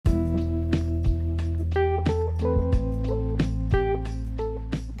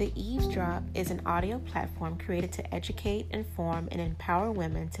is an audio platform created to educate, inform, and empower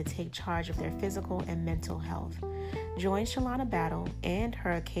women to take charge of their physical and mental health. Join Shalonna Battle and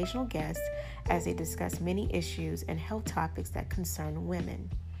her occasional guests as they discuss many issues and health topics that concern women.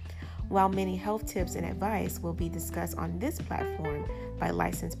 While many health tips and advice will be discussed on this platform by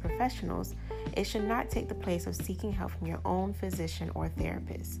licensed professionals, it should not take the place of seeking help from your own physician or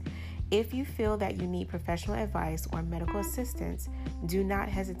therapist. If you feel that you need professional advice or medical assistance, do not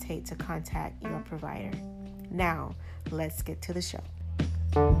hesitate to contact your provider. Now, let's get to the show.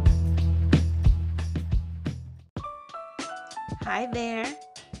 Hi there,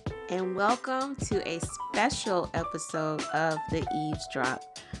 and welcome to a special episode of the Eavesdrop.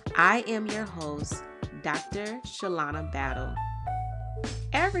 I am your host, Dr. Shalonna Battle.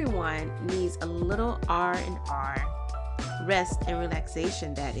 Everyone needs a little R&R, rest and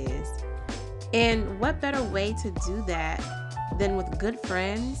relaxation, that is. And what better way to do that than with good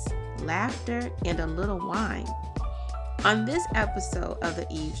friends, laughter, and a little wine? On this episode of the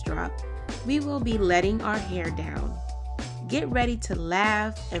Eavesdrop, we will be letting our hair down. Get ready to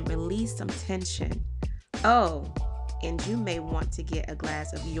laugh and release some tension. Oh, and you may want to get a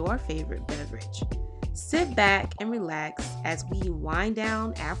glass of your favorite beverage. Sit back and relax as we wind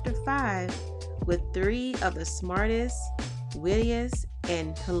down after 5 with 3 of the smartest, wittiest,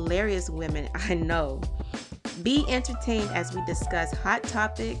 and hilarious women I know. Be entertained as we discuss hot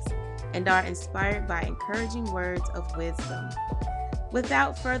topics and are inspired by encouraging words of wisdom.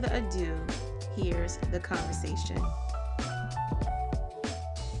 Without further ado, here's the conversation.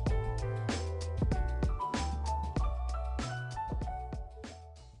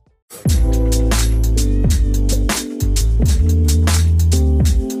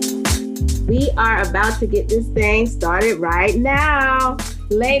 We are about to get this thing started right now.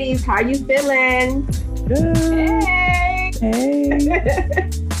 Ladies, how are you feeling? Good. Hey.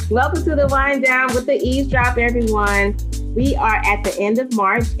 Welcome to the Wind Down with the Eavesdrop, everyone. We are at the end of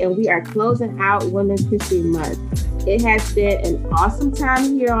March and we are closing out Women's History Month. It has been an awesome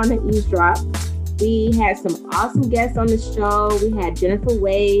time here on the Eavesdrop. We had some awesome guests on the show. We had Jennifer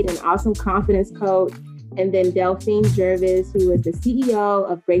Wade, an awesome confidence coach. And then Delphine Jervis, who is the CEO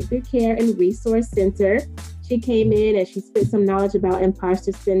of Breakthrough Care and Resource Center. She came in and she spit some knowledge about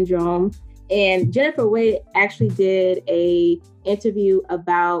imposter syndrome. And Jennifer Wade actually did a interview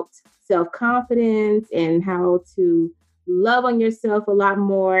about self-confidence and how to love on yourself a lot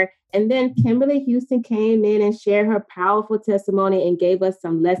more. And then Kimberly Houston came in and shared her powerful testimony and gave us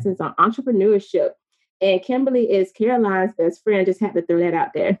some lessons on entrepreneurship. And Kimberly is Caroline's best friend. Just had to throw that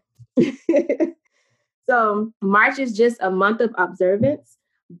out there. So March is just a month of observance,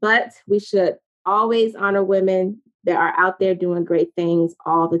 but we should always honor women that are out there doing great things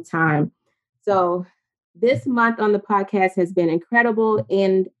all the time. So this month on the podcast has been incredible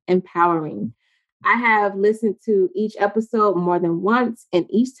and empowering. I have listened to each episode more than once, and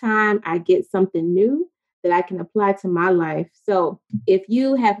each time I get something new that I can apply to my life. So if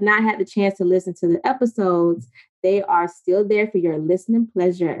you have not had the chance to listen to the episodes, they are still there for your listening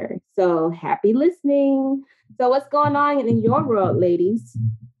pleasure. So happy listening. So what's going on in your world, ladies?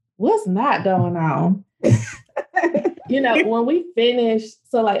 What's not going on? When we finished,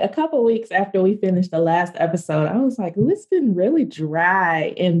 so like a couple weeks after we finished the last episode, I was like, it's been really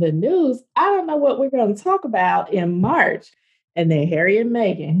dry in the news. I don't know what we're going to talk about in March. And then Harry and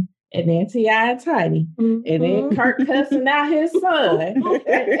Meghan. And then T.I. and Tiny. Mm-hmm. And then Kirk cussing out his son.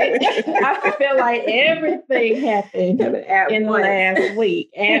 I feel like everything happened in the last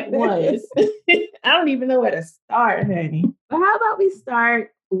week at once. I don't even know where to start, honey. Well, how about we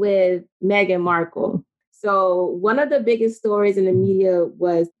start with Meghan Markle? So one of the biggest stories in the media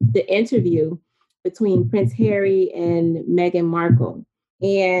was the interview between Prince Harry and Meghan Markle.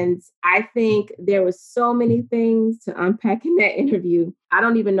 And I think there were so many things to unpack in that interview. I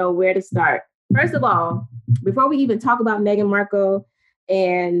don't even know where to start. First of all, before we even talk about Meghan Markle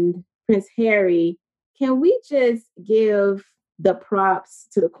and Prince Harry, can we just give the props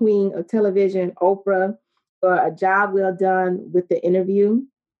to the queen of television, Oprah, for a job well done with the interview?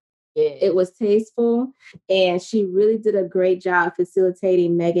 Yeah. It was tasteful, and she really did a great job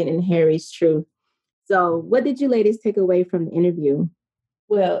facilitating Meghan and Harry's truth. So what did you ladies take away from the interview?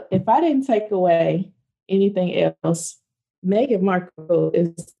 Well, if I didn't take away anything else, Meghan Markle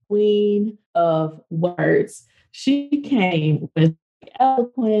is the queen of words. She came with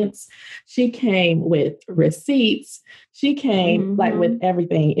eloquence. She came with receipts. She came like with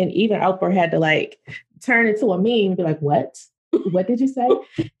everything. And even Oprah had to turn into a meme and be like, what? What did you say?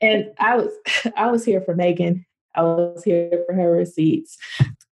 And I was here for Meghan. I was here for her receipts.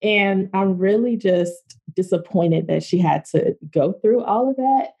 And I'm really just disappointed that she had to go through all of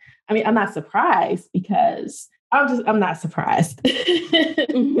that. I mean, I'm not surprised because I'm not surprised.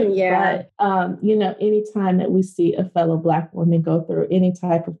 Yeah. But, anytime that we see a fellow Black woman go through any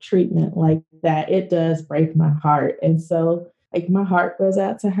type of treatment like that, it does break my heart. And so, like, my heart goes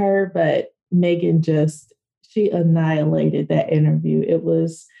out to her, but Megan she annihilated that interview. It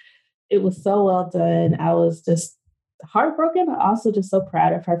was so well done. I was just heartbroken, but also just so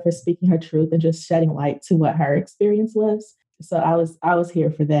proud of her for speaking her truth and just shedding light to what her experience was. So I was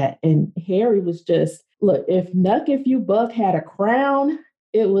here for that. And Harry was just, look, if you Buck had a crown,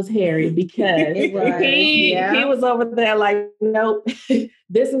 it was Harry because he was over there like, nope,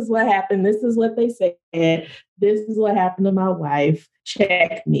 this is what happened. This is what they said. This is what happened to my wife.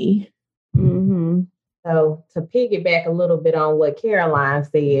 Check me. Mm-hmm. So to piggyback a little bit on what Caroline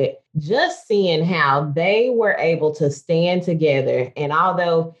said, just seeing how they were able to stand together. And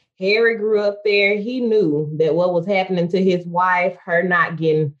although Harry grew up there, he knew that what was happening to his wife, her not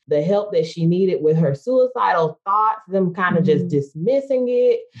getting the help that she needed with her suicidal thoughts, them kind of just dismissing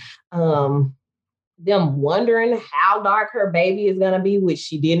it, them wondering how dark her baby is going to be, which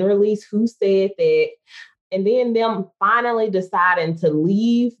she didn't release who said that. And then them finally deciding to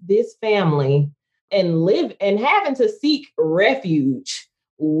leave this family and live and having to seek refuge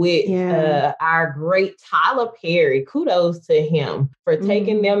with our great Tyler Perry. Kudos to him for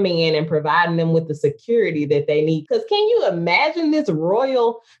taking them in and providing them with the security that they need. Because can you imagine this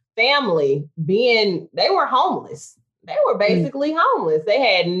royal family they were homeless. They were basically homeless. They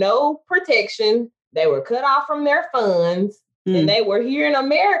had no protection. They were cut off from their funds and they were here in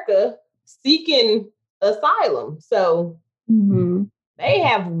America seeking asylum. So they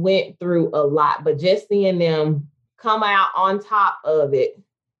have went through a lot, but just seeing them come out on top of it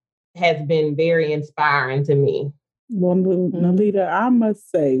has been very inspiring to me. Well, Nalita, I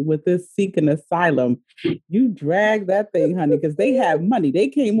must say, with this seeking asylum, you drag that thing, honey, because they have money. They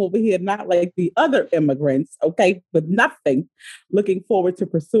came over here not like the other immigrants, okay, with nothing, looking forward to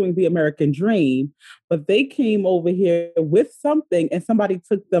pursuing the American dream, but they came over here with something and somebody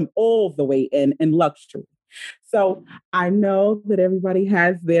took them all the way in luxury. So I know that everybody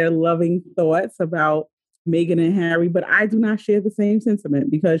has their loving thoughts about Meghan and Harry, but I do not share the same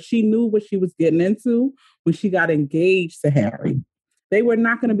sentiment because she knew what she was getting into when she got engaged to Harry. They were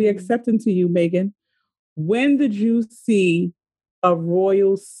not going to be accepting to you, Meghan. When did you see a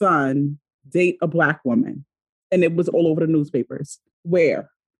royal son date a Black woman? And it was all over the newspapers. Where?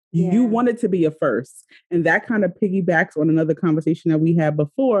 Yeah. You wanted to be a first. And that kind of piggybacks on another conversation that we had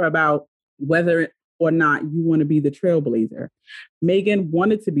before about whether or not you want to be the trailblazer. Meghan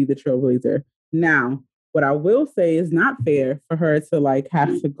wanted to be the trailblazer. Now, what I will say is not fair for her to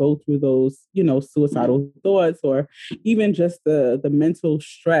have to go through those, suicidal thoughts or even just the mental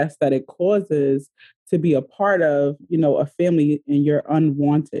stress that it causes to be a part of, a family and you're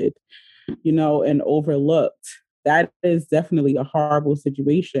unwanted, and overlooked. That is definitely a horrible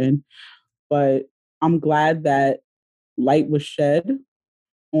situation. But I'm glad that light was shed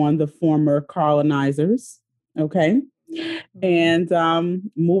on the former colonizers. Okay. And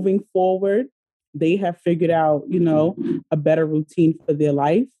moving forward, they have figured out, a better routine for their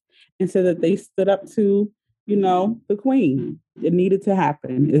life. And so that they stood up to, the queen. It needed to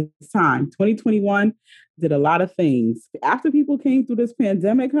happen. It's time. 2021 did a lot of things. After people came through this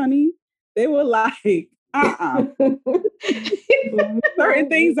pandemic, honey, they were like, certain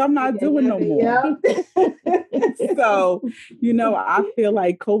things I'm not doing no more. So, I feel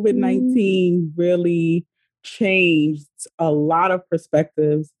like COVID-19 really changed a lot of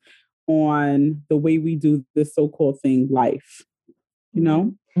perspectives on the way we do this so-called thing, life,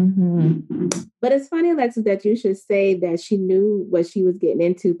 But it's funny, Alexis, that you should say that she knew what she was getting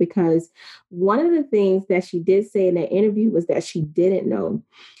into, because one of the things that she did say in that interview was that she didn't know.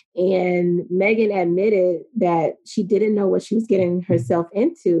 And Meghan admitted that she didn't know what she was getting herself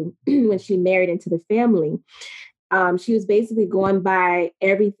into when she married into the family. She was basically going by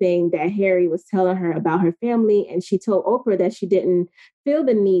everything that Harry was telling her about her family. And she told Oprah that she didn't feel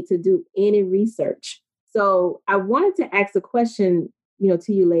the need to do any research. So I wanted to ask a question,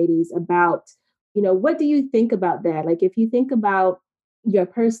 to you ladies about, what do you think about that? Like, if you think about your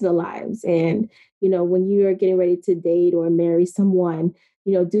personal lives and, when you're getting ready to date or marry someone,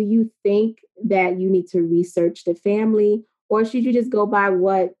 do you think that you need to research the family, or should you just go by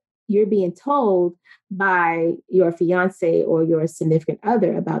what you're being told by your fiance or your significant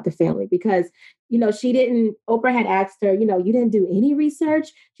other about the family? Because, Oprah had asked her, you didn't do any research.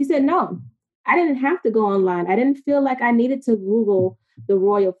 She said, no, I didn't have to go online. I didn't feel like I needed to Google the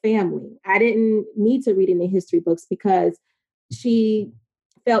royal family. I didn't need to read any history books because she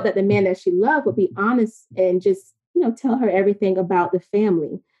felt that the man that she loved would be honest and just, tell her everything about the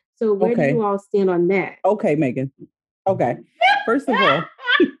family. So where do Okay. you all stand on that? Okay, Megan. Okay. First of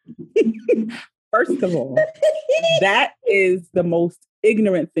all, that is the most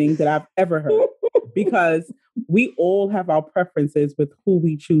ignorant thing that I've ever heard, because we all have our preferences with who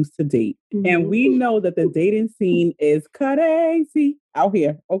we choose to date. Mhm. And we know that the dating scene is crazy out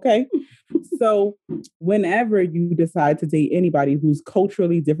here. Okay. So whenever you decide to date anybody who's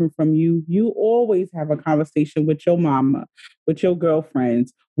culturally different from you, you always have a conversation with your mama, with your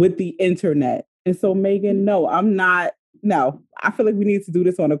girlfriends, with the internet. And so, Megan, no, I'm not. No, I feel like we need to do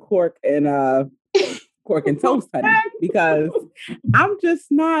this on a cork and toast, honey, because I'm just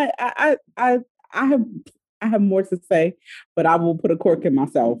not. I have more to say, but I will put a cork in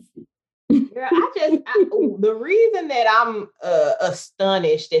myself. Girl, the reason that I'm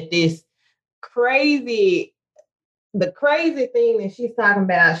astonished at this the crazy thing that she's talking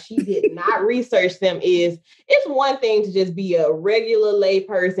about, she did not research them, is it's one thing to just be a regular lay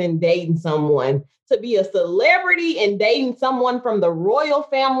person dating someone. To be a celebrity and dating someone from the royal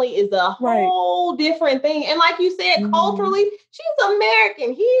family is a whole different thing. And like you said, culturally, she's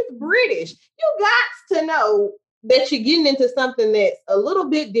American. He's British. You got to know that you're getting into something that's a little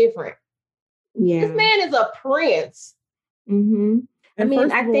bit different. Yeah. This man is a prince. Mm-hmm. I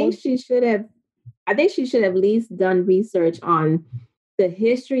mean, I think she should have at least done research on the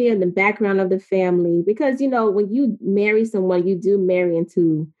history and the background of the family, because, you know, when you marry someone, you do marry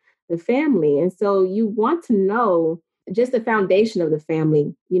into the family. And so you want to know just the foundation of the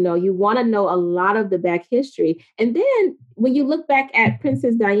family. You know, you want to know a lot of the back history. And then when you look back at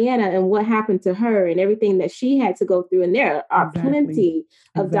Princess Diana and what happened to her and everything that she had to go through, and there are plenty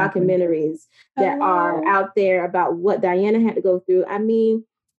of documentaries that are out there about what Diana had to go through. I mean,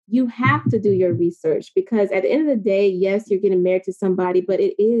 you have to do your research, because at the end of the day, yes, you're getting married to somebody, but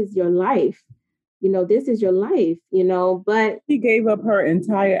it is your life. You know, this is your life, you know, but she gave up her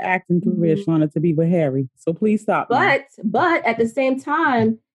entire acting career, Shalonna, to be with Harry. So please stop. But at the same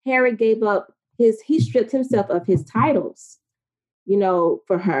time, Harry gave up he stripped himself of his titles, you know,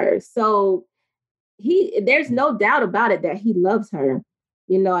 for her. So there's no doubt about it that he loves her.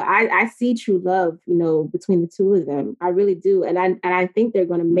 You know, I see true love, you know, between the two of them. I really do. And I think they're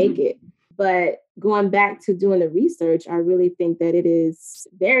going to make it. But going back to doing the research, I really think that it is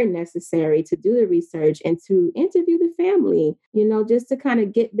very necessary to do the research and to interview the family, you know, just to kind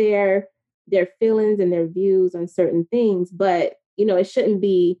of get their feelings and their views on certain things. But, you know, it shouldn't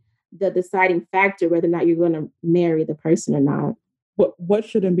be the deciding factor whether or not you're going to marry the person or not. What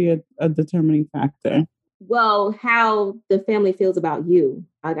shouldn't be a determining factor? Well, how the family feels about you.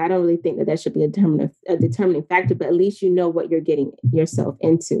 Like, I don't really think that should be a determining factor, but at least you know what you're getting yourself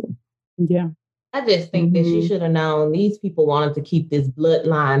into. Yeah. I just think that she should have known these people wanted to keep this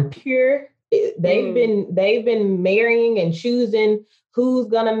bloodline pure. They've been marrying and choosing who's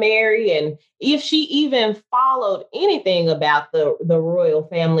gonna marry. And if she even followed anything about the royal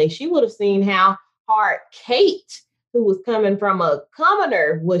family, she would have seen how hard Kate, who was coming from a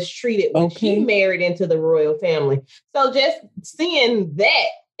commoner, was treated when she married into the royal family. So just seeing that,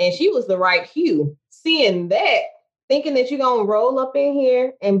 and she was the right hue, seeing that, thinking that you're going to roll up in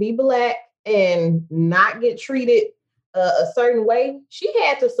here and be Black and not get treated a certain way, she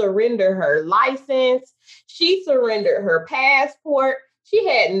had to surrender her license. She surrendered her passport. She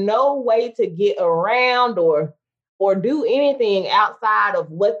had no way to get around or do anything outside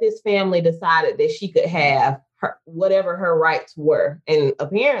of what this family decided that she could have, whatever her rights were. And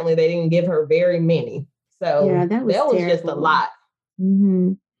apparently they didn't give her very many. So yeah, that was just a lot.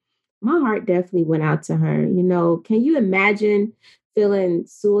 Mm-hmm. My heart definitely went out to her. You know, can you imagine feeling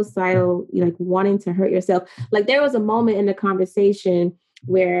suicidal, like wanting to hurt yourself? Like, there was a moment in the conversation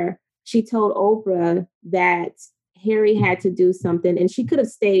where she told Oprah that Harry had to do something and she could have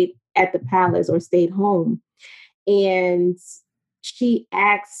stayed at the palace or stayed home. And she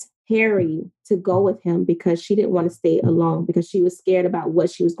asked Harry to go with him because she didn't want to stay alone, because she was scared about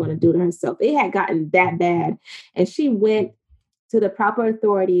what she was going to do to herself. It had gotten that bad. And she went to the proper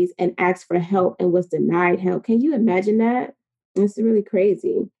authorities and asked for help and was denied help. Can you imagine that? It's really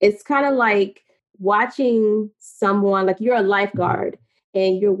crazy. It's kind of like watching someone, like you're a lifeguard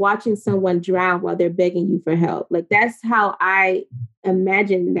and you're watching someone drown while they're begging you for help. Like, that's how I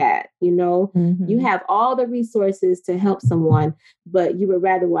imagine that, you know. You have all the resources to help someone, but you would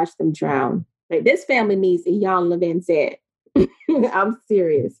rather watch them drown. Like, this family needs a Jan Levin said. I'm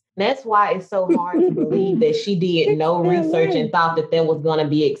serious. That's why it's so hard to believe that she did no research and thought that was going to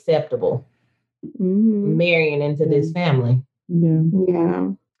be acceptable. Marrying into this family. Yeah.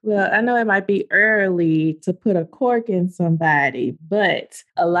 Well, I know it might be early to put a cork in somebody, but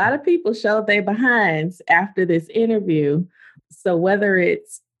a lot of people showed their behinds after this interview. So whether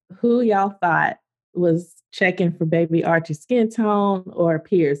it's who y'all thought was checking for baby Archie's skin tone, or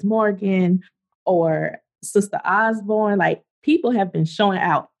Piers Morgan, or Sister Osborne. Like, people have been showing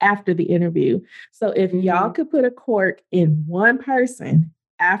out after the interview. So if y'all could put a cork in one person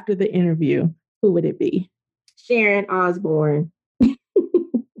after the interview, who would it be? Sharon Osborne.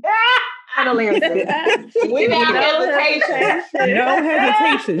 Final answer. Without hesitation. No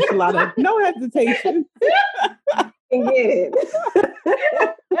hesitation, Shalonna. No hesitation. Can get it.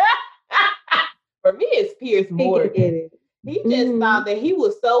 For me, it's Piers Morgan. He just thought that he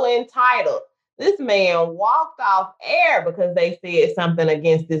was so entitled. This man walked off air because they said something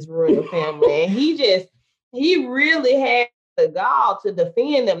against this royal family. And he really had the gall to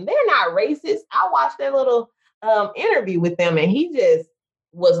defend them. They're not racist. I watched that little interview with them, and he just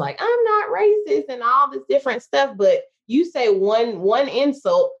was like, I'm not racist and all this different stuff. But you say one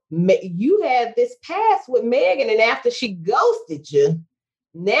insult, you had this past with Meghan, and after she ghosted you,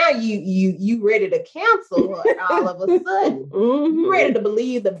 now you ready to cancel her all of a sudden. You ready to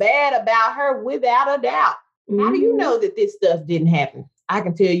believe the bad about her without a doubt. How do you know that this stuff didn't happen? I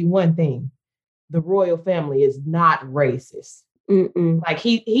can tell you one thing. The royal family is not racist. Like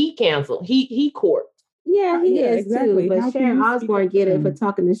he canceled. He courted. Yeah, he is exactly. too. But How Sharon Osbourne get it for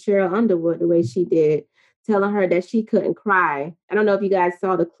talking to Cheryl Underwood the way she did, telling her that she couldn't cry. I don't know if you guys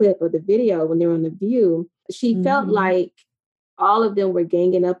saw the clip or the video when they were on The View. She felt like all of them were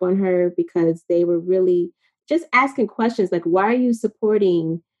ganging up on her because they were really just asking questions like, why are you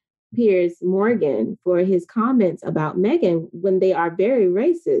supporting Piers Morgan for his comments about Meghan when they are very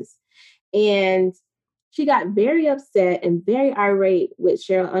racist? And she got very upset and very irate with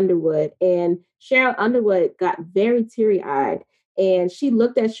Cheryl Underwood. And Cheryl Underwood got very teary-eyed. And she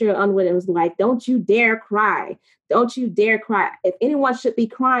looked at Cheryl Underwood and was like, don't you dare cry. Don't you dare cry. If anyone should be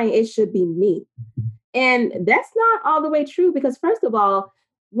crying, it should be me. And that's not all the way true, because first of all,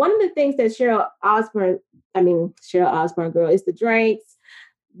 one of the things that Cheryl Osbourne girl, is the drinks.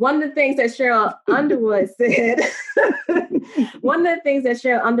 One of the things that Cheryl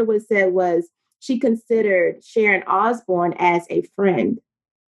Underwood said, was she considered Sharon Osbourne as a friend.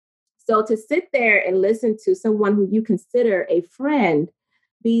 So to sit there and listen to someone who you consider a friend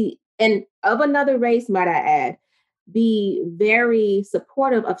and of another race, might I add, be very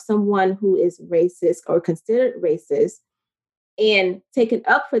supportive of someone who is racist or considered racist and taken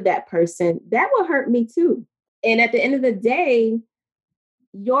up for that person, that will hurt me too. And at the end of the day,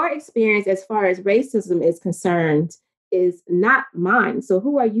 your experience as far as racism is concerned is not mine. So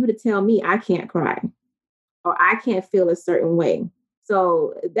who are you to tell me I can't cry or I can't feel a certain way?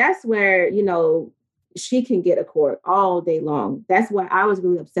 So that's where, she can get a court all day long. That's why I was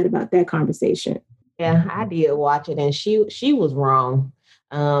really upset about that conversation. Yeah, I did watch it, and she was wrong.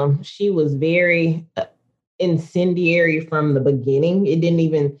 She was very incendiary from the beginning. It didn't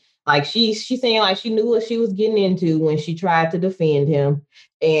even she's saying like she knew what she was getting into when she tried to defend him,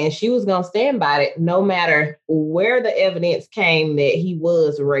 and she was gonna stand by it no matter where the evidence came that he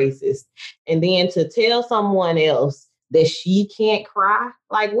was racist. And then to tell someone else that she can't cry,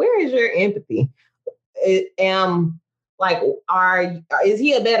 like, where is your empathy? Is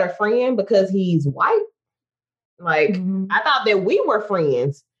he a better friend because he's white? I thought that we were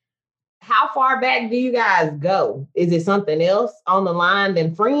friends. How far back do you guys go? Is it something else on the line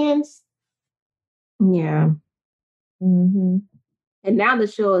than friends? Yeah. And now the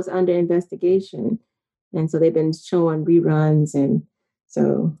show is under investigation. And so they've been showing reruns, and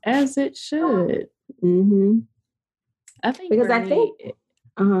so as it should. I think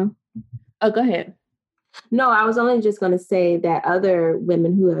Oh, go ahead. No, I was only just going to say that other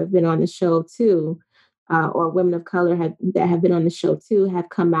women who have been on the show too, or women of color that have been on the show too, have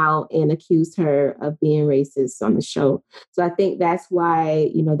come out and accused her of being racist on the show. So I think that's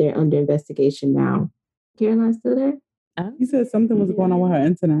why, they're under investigation now. Caroline, still there? You said something was going on with her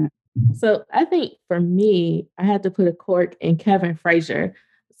internet. So I think for me, I had to put a cork in Kevin Frazier.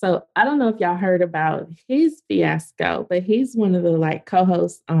 So I don't know if y'all heard about his fiasco, but he's one of the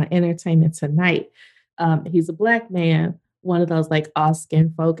co-hosts on Entertainment Tonight. He's a Black man, one of those all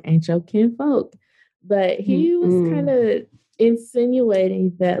skin folk ain't your kin folk. But he was kind of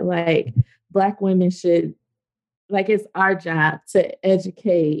insinuating that Black women should, it's our job to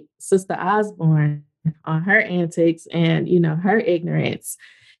educate Sister Osborne on her antics and, her ignorance.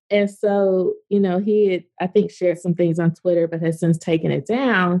 And so, he had, I think, shared some things on Twitter, but has since taken it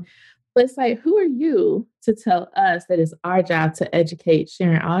down. But it's who are you to tell us that it's our job to educate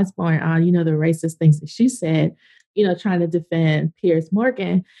Sharon Osbourne on, the racist things that she said, trying to defend Piers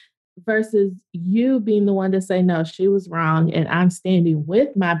Morgan, versus you being the one to say, no, she was wrong. And I'm standing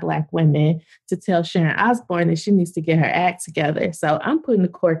with my Black women to tell Sharon Osbourne that she needs to get her act together. So I'm putting the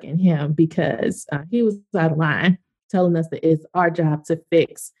cork in him because he was out of line, telling us that it's our job to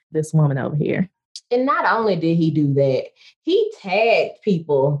fix this woman over here. And not only did he do that, he tagged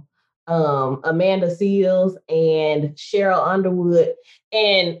people, Amanda Seales and Cheryl Underwood.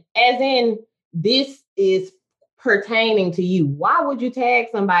 And as in, this is pertaining to you. Why would you tag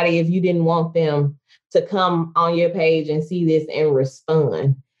somebody if you didn't want them to come on your page and see this and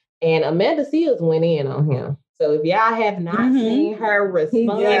respond? And Amanda Seales went in on him. So if y'all have not seen her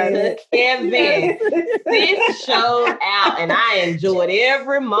respond to Kevin, this showed out, and I enjoyed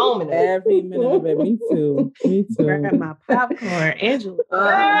every moment of it. Every minute of it. Me too. Me too. Grab my popcorn. Angela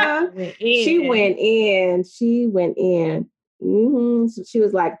went in. She went in. So she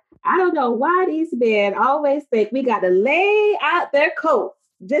was like, I don't know why these men always think we got to lay out their coats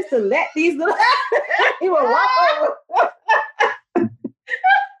just to let these little he would walk over.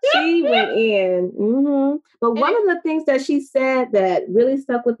 She went in. But one of the things that she said that really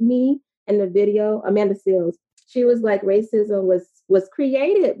stuck with me in the video, Amanda Seales, she was like, racism was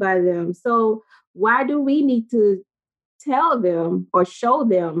created by them. So why do we need to tell them or show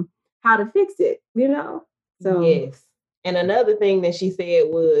them how to fix it? You know? So yes. And another thing that she said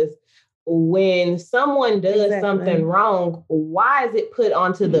was, when someone does something wrong, why is it put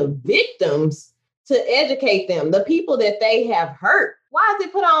onto the victims to educate them, the people that they have hurt? Why is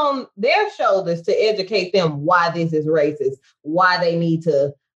it put on their shoulders to educate them why this is racist, why they need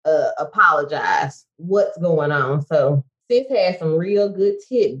to apologize, what's going on? So sis had some real good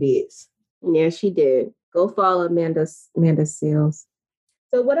tidbits. Yeah, she did. Go follow Amanda Seales.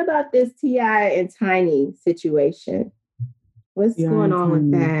 So what about this T.I. and Tiny situation? What's going on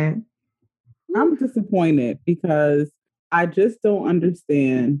with that? I'm disappointed because I just don't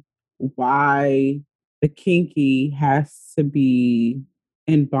understand why the kinky has to be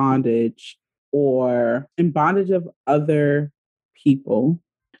in bondage or in bondage of other people,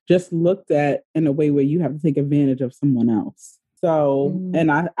 just looked at in a way where you have to take advantage of someone else. So, and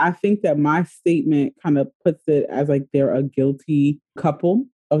I think that my statement kind of puts it as like they're a guilty couple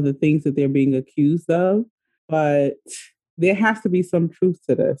of the things that they're being accused of, but there has to be some truth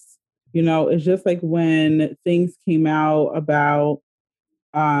to this. You know, it's just like when things came out about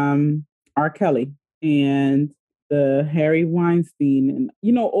R. Kelly and the Harry Weinstein and,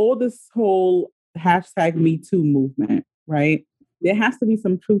 you know, all this whole #MeToo movement, right? There has to be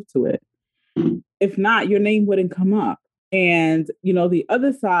some truth to it. If not, your name wouldn't come up. And, you know, the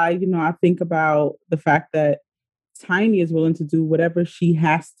other side, you know, I think about the fact that Tiny is willing to do whatever she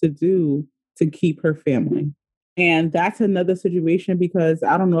has to do to keep her family. And that's another situation because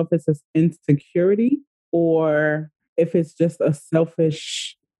I don't know if it's an insecurity or if it's just a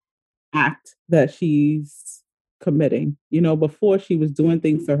selfish act that she's committing. You know, before she was doing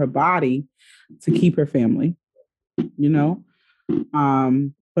things to her body to keep her family, you know?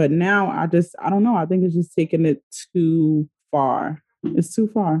 But now I don't know. I think it's just taking it too far. It's too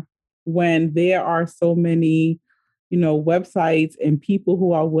far when there are so many, you know, websites and people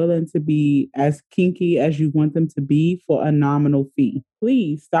who are willing to be as kinky as you want them to be for a nominal fee.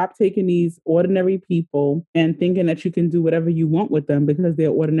 Please stop taking these ordinary people and thinking that you can do whatever you want with them because they're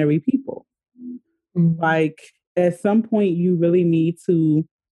ordinary people. Like at some point you really need to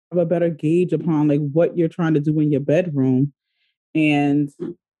have a better gauge upon like what you're trying to do in your bedroom and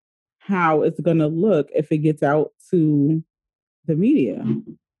how it's going to look if it gets out to the media.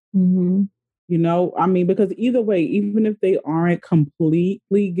 You know, I mean, because either way, even if they aren't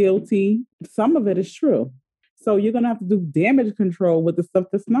completely guilty, some of it is true. So you're going to have to do damage control with the stuff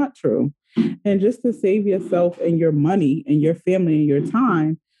that's not true. And just to save yourself and your money and your family and your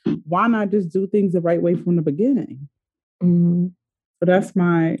time, why not just do things the right way from the beginning? So that's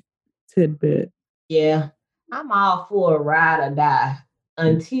my tidbit. Yeah, I'm all for a ride or die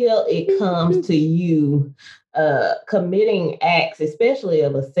until it comes to you committing acts, especially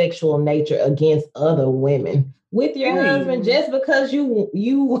of a sexual nature, against other women with your husband just because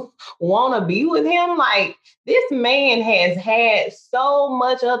you want to be with him. Like, this man has had so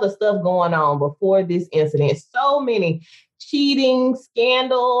much other stuff going on before this incident, so many cheating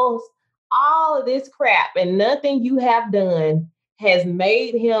scandals, all of this crap, and nothing you have done has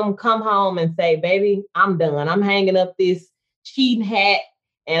made him come home and say, baby, I'm done. I'm hanging up this cheating hat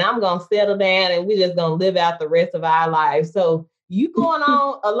and I'm going to settle down and we're just going to live out the rest of our lives. So you going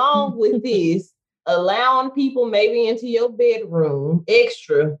on along with this, allowing people maybe into your bedroom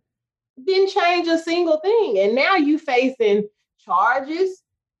extra, didn't change a single thing. And now you facing charges,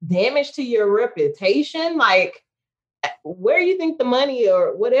 damage to your reputation. Like, where you think the money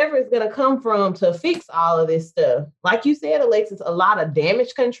or whatever is going to come from to fix all of this stuff? Like you said, Alexis, a lot of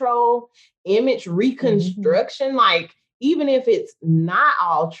damage control, image reconstruction. Like, even if it's not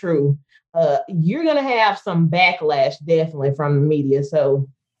all true, you're going to have some backlash definitely from the media. So,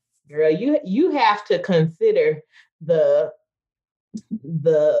 girl, you have to consider the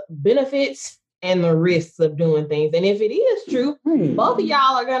benefits and the risks of doing things. And if it is true, both of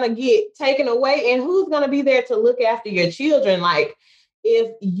y'all are going to get taken away. And who's going to be there to look after your children? Like,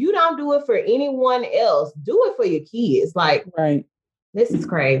 if you don't do it for anyone else, do it for your kids. Like, this is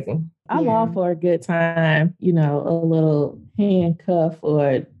crazy. I'm all for a good time, a little handcuff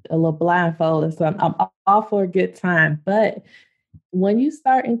or a little blindfold or something. I'm all for a good time. But when you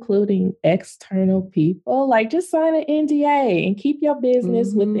start including external people, like, just sign an NDA and keep your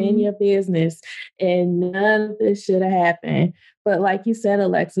business within your business, and none of this should have happened. But like you said,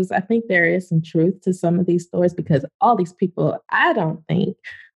 Alexis, I think there is some truth to some of these stories, because all these people, I don't think,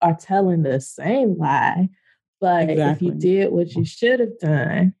 are telling the same lie. But if you did what you should have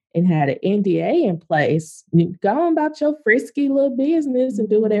done and had an NDA in place, you go on about your frisky little business and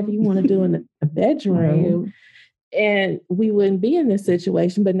do whatever you want to do in the bedroom. And we wouldn't be in this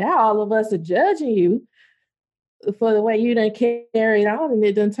situation. But now all of us are judging you for the way you done carried on, and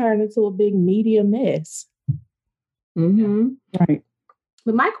it done turned into a big media mess. Right.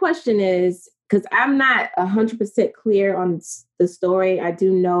 But my question is, because I'm not 100% clear on the story. I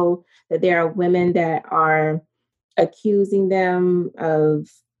do know that there are women that are accusing them of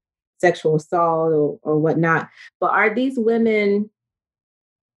sexual assault or whatnot. But are these women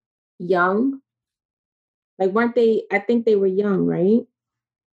young? Like, weren't they? I think they were young, right?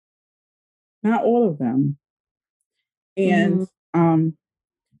 Not all of them. And,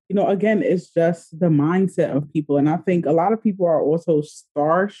 again, it's just the mindset of people. And I think a lot of people are also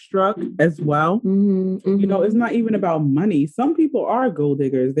starstruck as well. It's not even about money. Some people are gold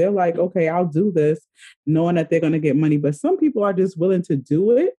diggers. They're like, okay, I'll do this knowing that they're going to get money. But some people are just willing to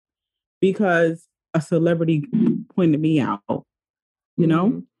do it because a celebrity pointed me out,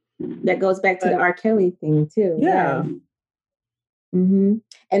 That goes back to the R. Kelly thing too. Yeah.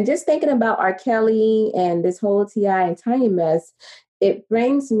 And just thinking about R. Kelly and this whole T.I. and Tiny mess, it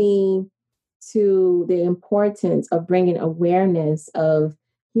brings me to the importance of bringing awareness of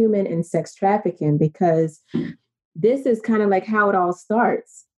human and sex trafficking, because this is kind of like how it all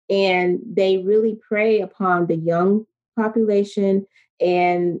starts. And they really prey upon the young population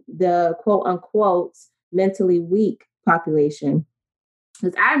and the quote unquote mentally weak population.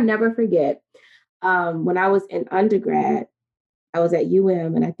 Because I never forget, when I was in undergrad, I was at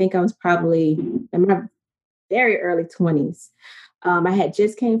UM, and I think I was probably in my very early 20s. I had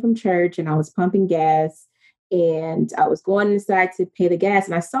just came from church, and I was pumping gas, and I was going inside to pay the gas,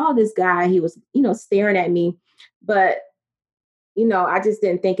 and I saw this guy. He was, staring at me, but, I just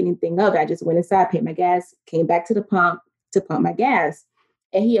didn't think anything of it. I just went inside, paid my gas, came back to the pump to pump my gas,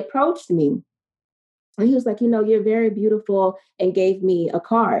 and he approached me. And he was like, you're very beautiful, and gave me a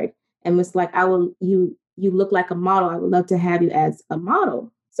card and was like, you look like a model. I would love to have you as a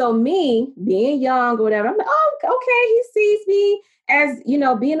model. So me being young or whatever, I'm like, oh, okay. He sees me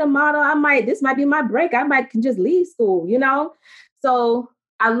as, being a model. This might be my break. I might just leave school, So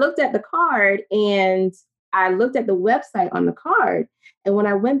I looked at the card, and I looked at the website on the card. And when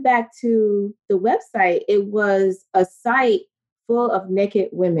I went back to the website, it was a site full of naked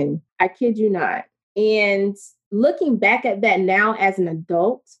women. I kid you not. And looking back at that now as an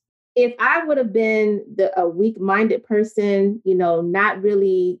adult, if I would have been a weak-minded person, not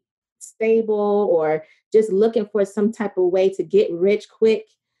really stable or just looking for some type of way to get rich quick,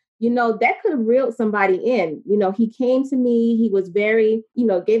 that could have reeled somebody in. He came to me, he was very,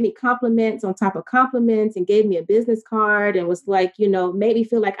 gave me compliments on top of compliments, and gave me a business card, and was like, made me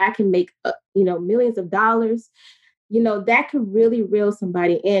feel like I can make, millions of dollars. That could really reel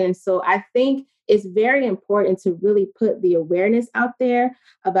somebody in. And so I think it's very important to really put the awareness out there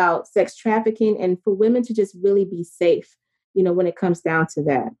about sex trafficking, and for women to just really be safe, when it comes down to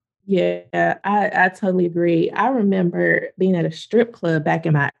that. Yeah, I totally agree. I remember being at a strip club back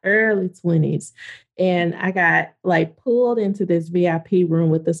in my early 20s, and I got pulled into this VIP room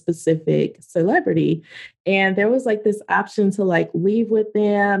with a specific celebrity. And there was this option to leave with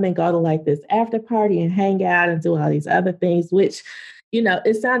them and go to this after party and hang out and do all these other things, which,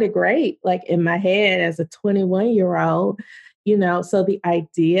 it sounded great, in my head as a 21-year-old. So the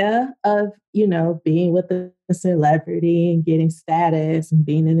idea of, being with a celebrity and getting status and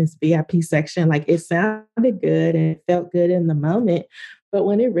being in this VIP section, it sounded good and it felt good in the moment. But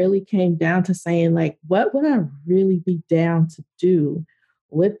when it really came down to saying, what would I really be down to do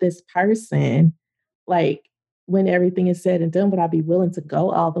with this person? when everything is said and done, would I be willing to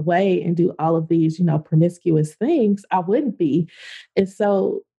go all the way and do all of these, promiscuous things? I wouldn't be. And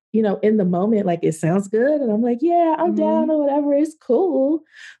so, in the moment, like it sounds good. And I'm like, yeah, I'm down or whatever. It's cool.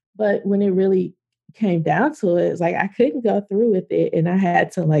 But when it really came down to it, it's like I couldn't go through with it. And I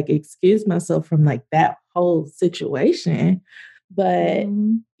had to like excuse myself from like that whole situation. But,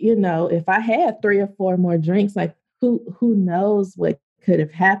 if I had 3 or 4 more drinks, like who knows what could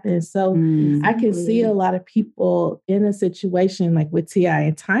have happened. So I can see a lot of people in a situation like with T.I.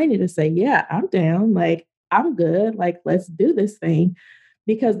 and Tiny to say, yeah, I'm down. Like, I'm good. Like, let's do this thing.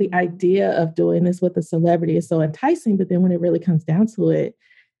 Because the idea of doing this with a celebrity is so enticing. But then when it really comes down to it,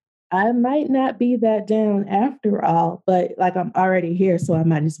 I might not be that down after all. But like, I'm already here. So I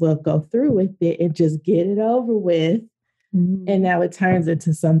might as well go through with it and just get it over with. And now it turns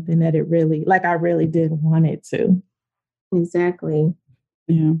into something that it really, like I really didn't want it to. Exactly.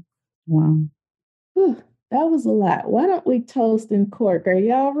 Yeah. Wow. Whew, that was a lot. Why don't we toast in cork? Are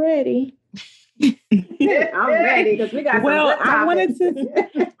y'all ready? I'm ready because we got some good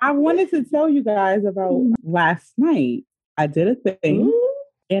topics. I wanted to tell you guys about last night. I did a thing.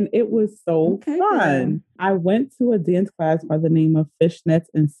 And it was so fun. I went to a dance class by the name of Fishnets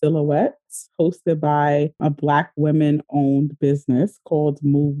and Silhouettes, hosted by a Black women-owned business called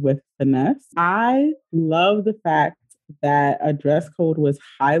Move with Finesse. I love the fact that a dress code was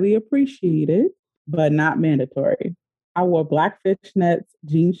highly appreciated, but not mandatory. I wore black fishnets,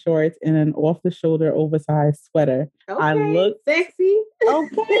 jean shorts, and an off-the-shoulder oversized sweater. Okay, I looked sexy.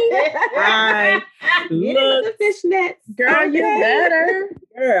 Okay. I looked the fishnets. Girl, you better.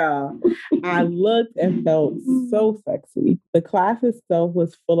 Girl, I looked and felt so sexy. The class itself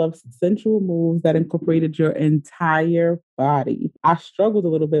was full of sensual moves that incorporated your entire body. I struggled a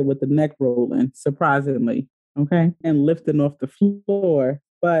little bit with the neck rolling, surprisingly, okay, and lifting off the floor.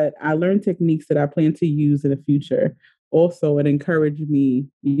 But I learned techniques that I plan to use in the future. Also, it encouraged me,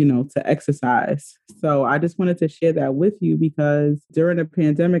 to exercise. So I just wanted to share that with you because during the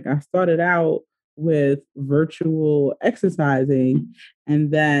pandemic, I started out with virtual exercising.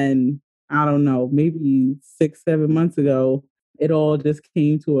 And then, I don't know, maybe 6-7 months ago, it all just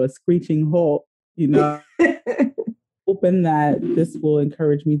came to a screeching halt, Hoping that this will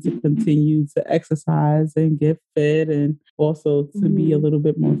encourage me to continue to exercise and get fit and also to be a little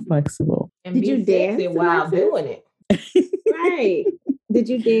bit more flexible. And did you dance while doing it? Right. Did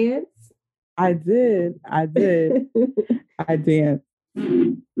you dance? I did. I danced.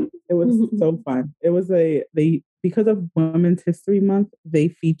 It was so fun. It was because of Women's History Month, they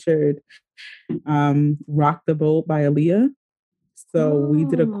featured Rock the Boat by Aaliyah. So we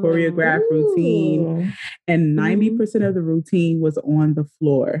did a choreographed routine and 90% of the routine was on the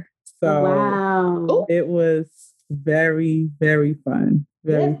floor. So wow. It was very, very fun.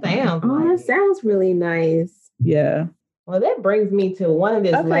 That sounds really nice. Yeah. Well, that brings me to one of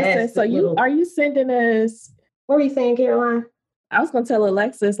this last. So are you sending us? What were you saying, Caroline? I was going to tell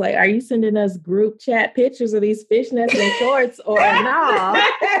Alexis, like, are you sending us group chat pictures of these fishnets and shorts or no?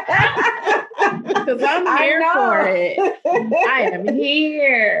 Because I'm here for it. I am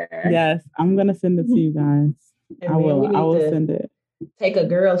here. Yes, I'm going to send it to you guys. I will send it. Take a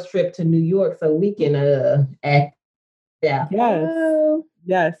girls trip to New York so we can act out. Yes. Oh.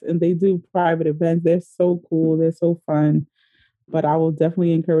 Yes, and they do private events. They're so cool. They're so fun. But I will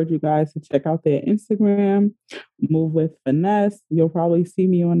definitely encourage you guys to check out their Instagram, Move with Finesse. You'll probably see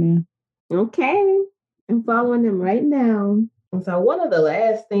me on there. Okay. I'm following them right now. And so one of the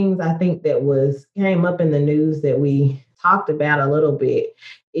last things I think that came up in the news that we talked about a little bit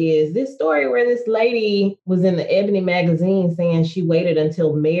is this story where this lady was in the Ebony magazine saying she waited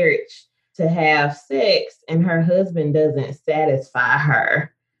until marriage to have sex and her husband doesn't satisfy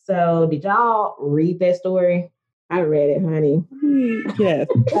her. So did y'all read that story? I read it, honey. Yes.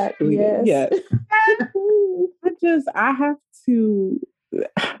 Yes.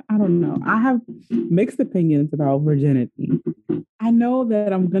 I don't know. I have mixed opinions about virginity. I know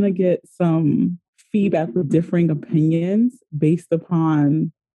that I'm going to get some feedback with differing opinions based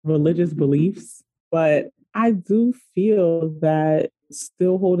upon religious beliefs, but I do feel that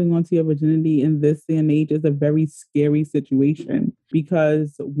still holding on to your virginity in this day and age is a very scary situation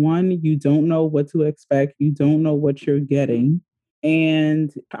because one, you don't know what to expect. You don't know what you're getting.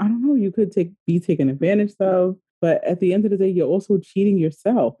 And I don't know, you could be taken advantage of, but at the end of the day, you're also cheating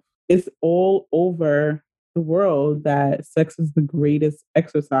yourself. It's all over the world that sex is the greatest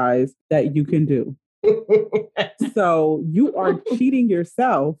exercise that you can do. So you are cheating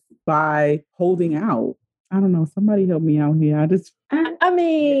yourself by holding out. I don't know. Somebody help me out here. I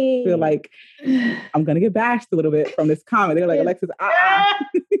mean, feel like I'm gonna get bashed a little bit from this comment. They're like, Alexis,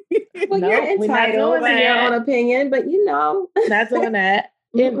 Well, nope, you're entitled to your own opinion, but not doing that.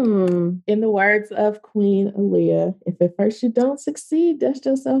 In the words of Queen Aaliyah, if at first you don't succeed, dust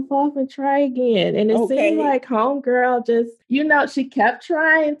yourself off and try again. And it seemed like homegirl just, she kept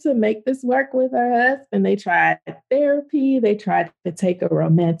trying to make this work with her husband. They tried therapy. They tried to take a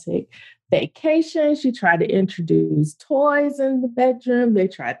romantic vacation. She tried to introduce toys in the bedroom. They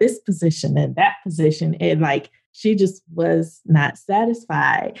tried this position and that position. And she just was not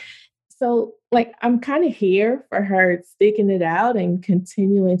satisfied. So, I'm kind of here for her sticking it out and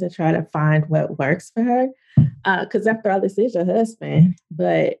continuing to try to find what works for her. Because after all, this is your husband.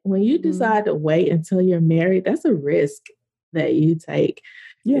 But when you decide to wait until you're married, that's a risk that you take.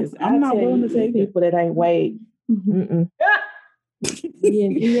 Yes, I'm not willing to take people that ain't wait.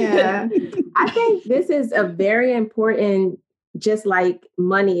 Yeah. I think this is a very important, just like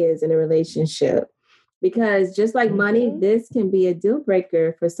money is in a relationship. Because just like money, this can be a deal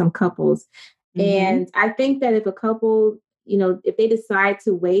breaker for some couples. And I think that if a couple, if they decide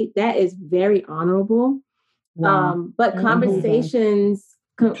to wait, that is very honorable. Wow. But conversations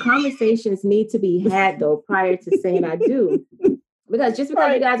need to be had though prior to saying I do. Because just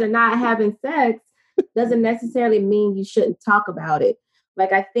because you guys are not having sex doesn't necessarily mean you shouldn't talk about it.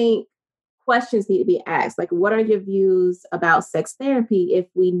 I think questions need to be asked. What are your views about sex therapy if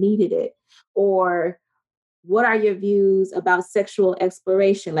we needed it? Or what are your views about sexual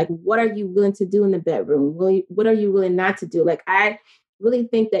exploration? What are you willing to do in the bedroom? What are you willing not to do? I really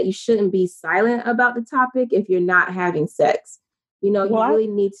think that you shouldn't be silent about the topic if you're not having sex. You really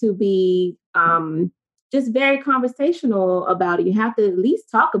need to be just very conversational about it. You have to at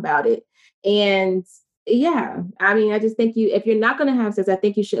least talk about it. And I just think if you're not going to have sex, I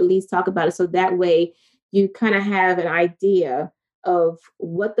think you should at least talk about it. So that way you kind of have an idea of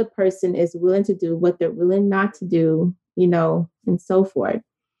what the person is willing to do, what they're willing not to do, and so forth.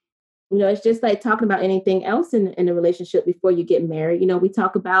 It's just like talking about anything else in a relationship before you get married. We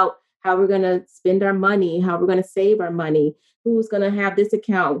talk about how we're going to spend our money, how we're going to save our money, who's going to have this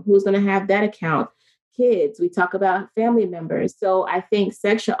account, who's going to have that account, kids. We talk about family members. So I think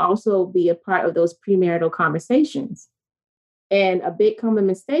sex should also be a part of those premarital conversations. And a big common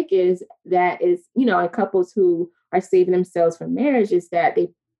mistake is in couples who are saving themselves for marriage is that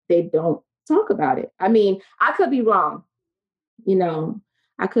they don't talk about it. I mean, I could be wrong,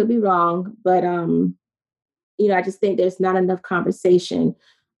 I could be wrong, but, I just think there's not enough conversation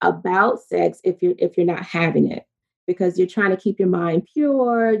about sex if you're not having it, because you're trying to keep your mind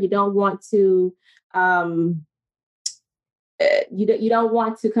pure. You don't want to, you don't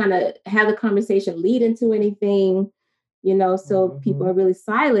want to kind of have the conversation lead into anything. So people are really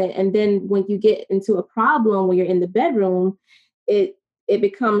silent. And then when you get into a problem, when you're in the bedroom, it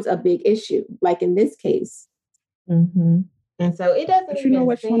becomes a big issue, like in this case. And so it doesn't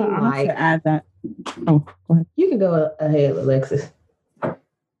even seem like... to add that. Oh, go ahead. You can go ahead, Alexis.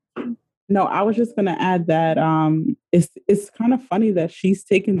 No, I was just going to add that it's kind of funny that she's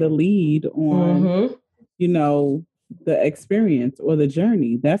taking the lead on, the experience or the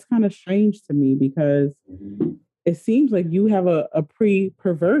journey. That's kind of strange to me because it seems like you have a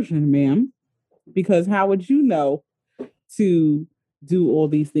pre-perversion, ma'am, because how would you know to do all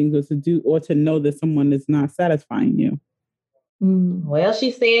these things or to know that someone is not satisfying you? Well, she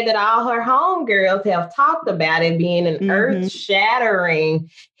said that all her homegirls have talked about it being an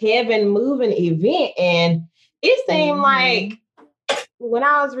earth-shattering, heaven-moving event. And it seemed like when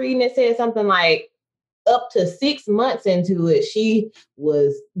I was reading, it said something like up to 6 months into it, she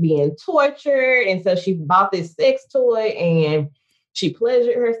was being tortured. And so she bought this sex toy and she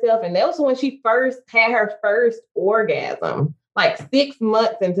pleasured herself. And that was when she first had her first orgasm, like 6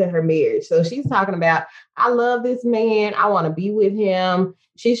 months into her marriage. So she's talking about, I love this man. I want to be with him.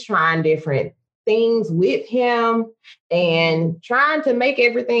 She's trying different things with him and trying to make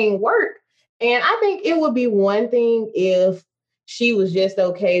everything work. And I think it would be one thing if she was just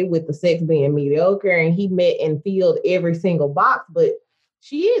okay with the sex being mediocre and he met and filled every single box, but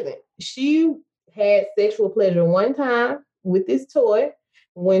she isn't. She had sexual pleasure one time with this toy.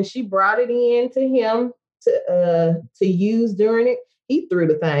 When she brought it in to him to use during it, he threw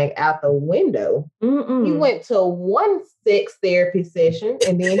the thing out the window. He went to one sex therapy session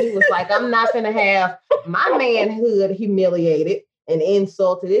and then he was like, I'm not going to have my manhood humiliated and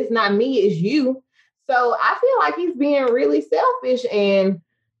insulted. It's not me, it's you. So I feel like he's being really selfish. And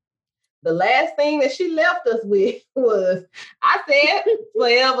the last thing that she left us with was, I said,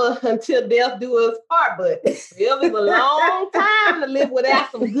 forever until death do us part, but forever is a long time to live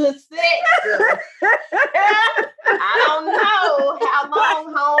without some good sex. I don't know how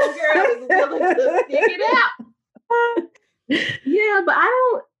long homegirl is willing to stick it out. Yeah, but I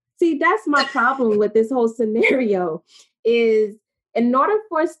don't see, that's my problem with this whole scenario is in order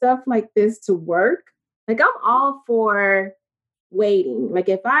for stuff like this to work, like I'm all for waiting. Like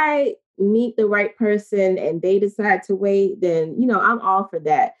if I meet the right person and they decide to wait, then, I'm all for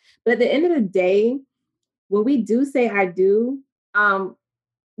that. But at the end of the day, when we do say I do,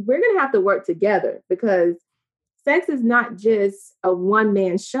 we're going to have to work together because sex is not just a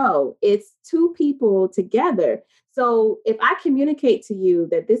one-man show. It's two people together. So if I communicate to you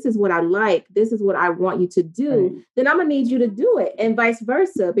that this is what I like, this is what I want you to do, right, then I'm going to need you to do it and vice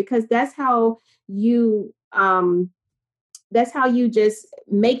versa, because that's how you just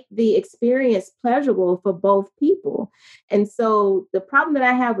make the experience pleasurable for both people. And so the problem that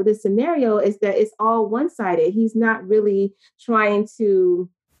I have with this scenario is that it's all one-sided. He's not really trying to,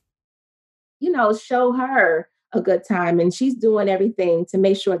 show her a good time, and she's doing everything to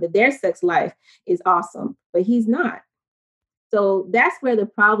make sure that their sex life is awesome, but he's not. So that's where the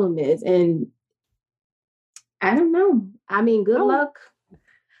problem is. And I don't know. I mean, good luck.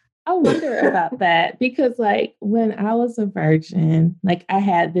 I wonder about that because, like, when I was a virgin, like, I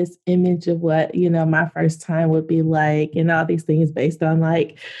had this image of what, my first time would be like, and all these things based on,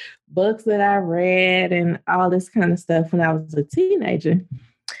 like, books that I read and all this kind of stuff when I was a teenager.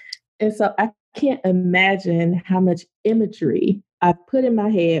 And so I can't imagine how much imagery I put in my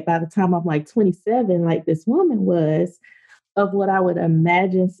head by the time I'm like 27, like this woman was, of what I would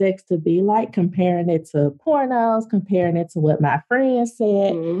imagine sex to be like, comparing it to pornos, comparing it to what my friends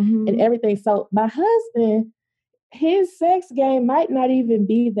said, and everything. So my husband, his sex game might not even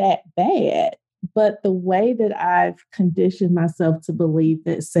be that bad, but the way that I've conditioned myself to believe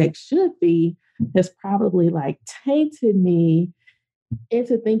that sex should be has probably like tainted me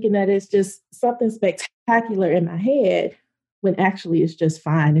into thinking that it's just something spectacular in my head when actually it's just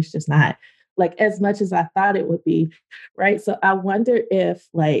fine. It's just not like as much as I thought it would be, right? So I wonder if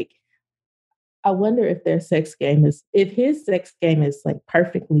their sex game is, if his sex game is like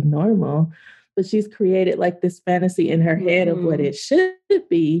perfectly normal, but she's created like this fantasy in her head of what it should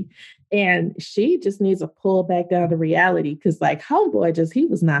be. And she just needs to pull back down to reality because like homeboy he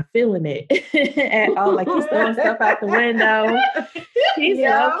was not feeling it at all. Like he's throwing stuff out the window. He's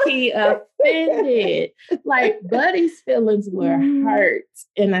low-key offended. Like Buddy's feelings were hurt.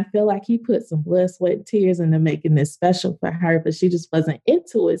 And I feel like he put some blood, sweat, and tears into making this special for her, but she just wasn't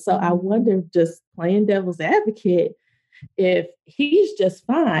into it. So I wonder, just playing devil's advocate, if he's just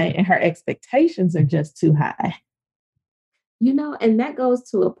fine and her expectations are just too high. And that goes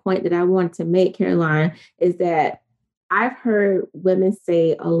to a point that I want to make, Caroline, is that I've heard women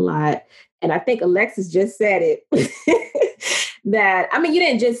say a lot, and I think Alexis just said it, that, I mean, you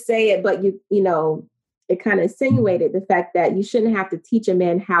didn't just say it, but it kind of insinuated the fact that you shouldn't have to teach a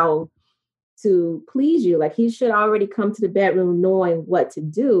man how to please you. Like he should already come to the bedroom knowing what to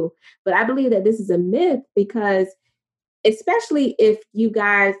do. But I believe that this is a myth because especially if you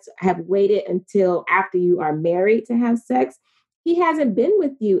guys have waited until after you are married to have sex, he hasn't been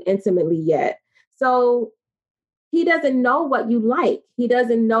with you intimately yet. So he doesn't know what you like. He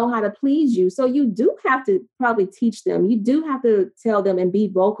doesn't know how to please you. So you do have to probably teach them. You do have to tell them and be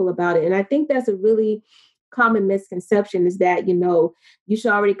vocal about it. And I think that's a really common misconception is that, you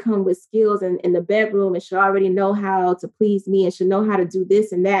should already come with skills in the bedroom and should already know how to please me and should know how to do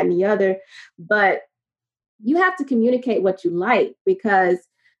this and that and the other. But you have to communicate what you like because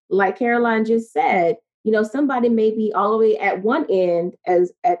like Caroline just said, somebody may be all the way at one end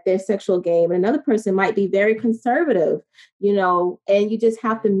as at their sexual game. And another person might be very conservative, and you just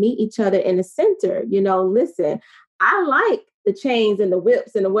have to meet each other in the center. Listen, I like the chains and the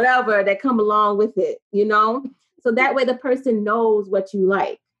whips and the whatever that come along with it, so that way the person knows what you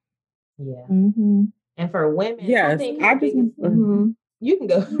like. Yeah. And for women, yes, you can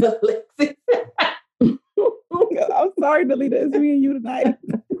go, Alexis. I'm sorry, Nalita. It's me and you tonight.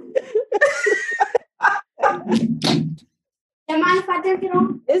 Don't mind if I drink it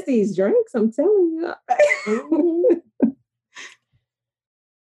on? It's these drinks, I'm telling you.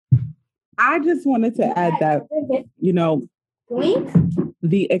 I just wanted to add that,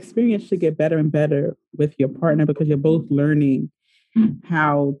 the experience should get better and better with your partner because you're both learning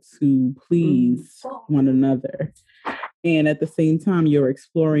how to please one another. And at the same time, you're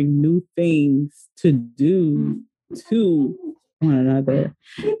exploring new things to do to one another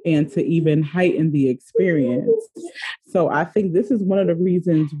and to even heighten the experience. So I think this is one of the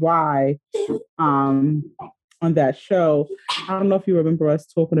reasons why on that show, I don't know if you remember us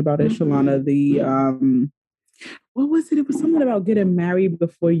talking about it, Shalonna, what was it? It was something about getting married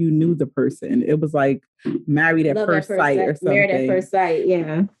before you knew the person. It was like married at first sight or something. Married at first sight,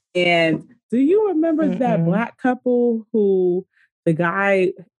 yeah. And do you remember that Black couple who the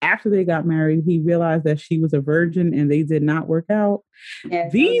guy, after they got married, he realized that she was a virgin and they did not work out?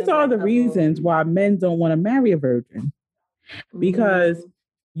 Yes, these are the reasons why men don't want to marry a virgin. Because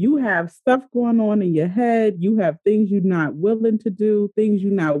you have stuff going on in your head. You have things you're not willing to do, things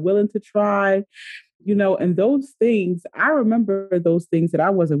you're not willing to try. And those things, I remember those things that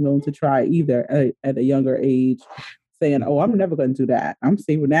I wasn't willing to try either at a younger age, saying, oh, I'm never going to do that. I'm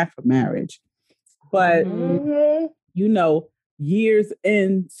saving that for marriage. But, years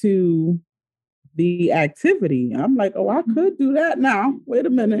into the activity, I'm like, oh, I could do that now. Wait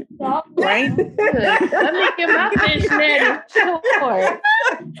a minute. Right? Let me get my fishnet short.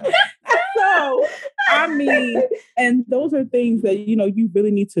 So, I mean, and those are things that, you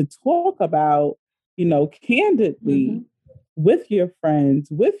really need to talk about, candidly with your friends,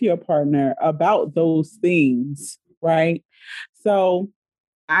 with your partner about those things, right? So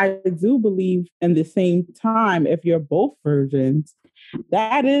I do believe in the same time, if you're both virgins,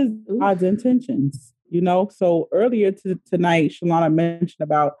 that is God's intentions, So earlier tonight, Shalonna mentioned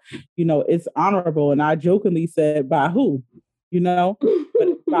about, it's honorable. And I jokingly said, by who? But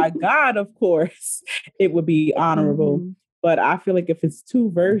by God, of course, it would be honorable. But I feel like if it's two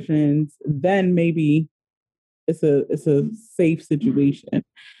versions, then maybe it's a safe situation.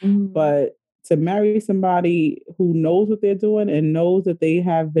 But to marry somebody who knows what they're doing and knows that they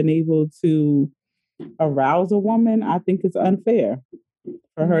have been able to arouse a woman, I think it's unfair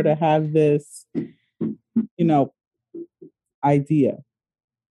for her to have this, idea.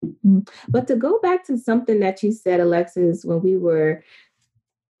 But to go back to something that you said, Alexis, when we were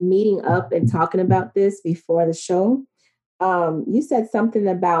meeting up and talking about this before the show, you said something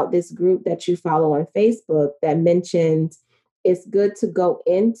about this group that you follow on Facebook that mentioned it's good to go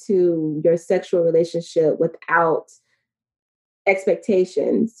into your sexual relationship without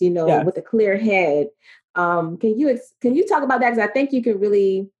expectations, yes, with a clear head. Can you talk about that? Because I think you can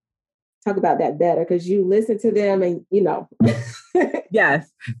really talk about that better because you listen to them and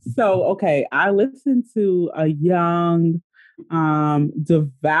Yes. So, okay. I listened to a young,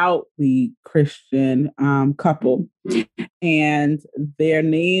 devoutly Christian couple, and their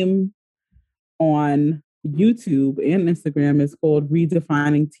name on YouTube and Instagram is called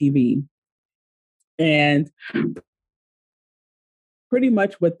Redefining TV. And pretty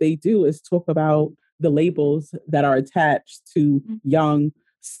much what they do is talk about the labels that are attached to young,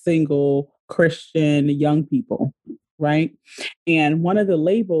 single, Christian young people, right? And one of the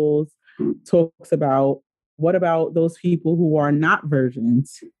labels talks about, what about those people who are not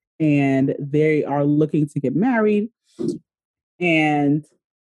virgins and they are looking to get married and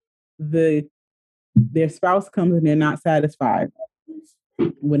their spouse comes and they're not satisfied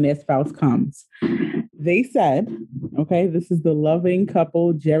when their spouse comes. They said, okay, this is the loving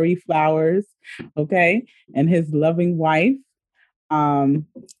couple, Jerry Flowers, okay, and his loving wife.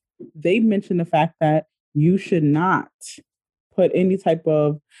 They mentioned the fact that you should not put any type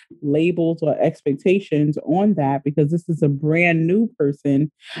of labels or expectations on that because this is a brand new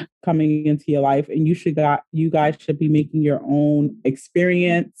person coming into your life, and you guys should be making your own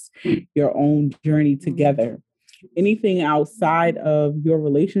experience, your own journey together. Anything outside of your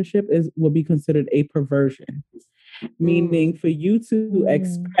relationship will be considered a perversion. Meaning for you to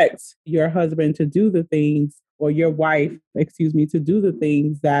expect your husband to do the things, or your wife, to do the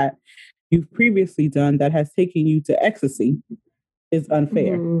things that you've previously done that has taken you to ecstasy is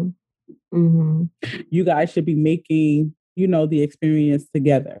unfair. You guys should be making, the experience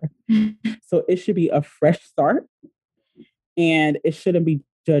together. So it should be a fresh start, and it shouldn't be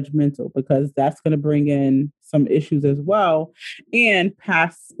judgmental because that's going to bring in some issues as well, and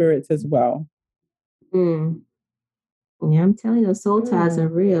past spirits as well. Yeah, I'm telling you, soul ties are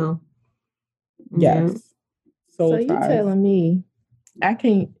real. Yes. Yeah. Soul so ties. You telling me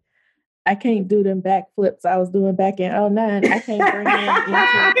I can't do them backflips I was doing back in 2009. I can't bring them into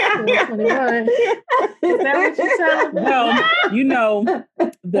 2021. Is that what you're telling me?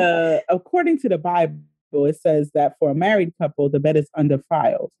 Well, according to the Bible, it says that for a married couple, the bed is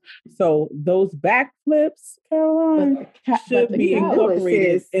undefiled. So those backflips, Caroline, should be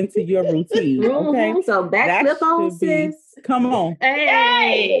incorporated into your routine. Okay, so backflip on, sis. Come on,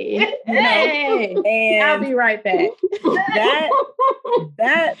 hey, and I'll be right back.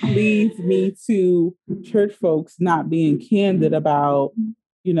 That leads me to church folks not being candid about,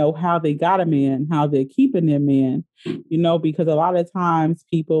 how they got a man, how they're keeping their man, because a lot of times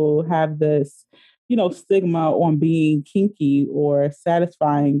people have this, stigma on being kinky or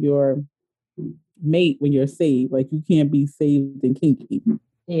satisfying your mate when you're saved. Like you can't be saved and kinky.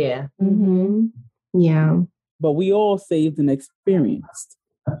 Yeah. Mm-hmm. Yeah. But we all saved and experienced.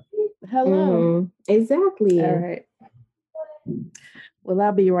 Hello. Exactly. All right. Well,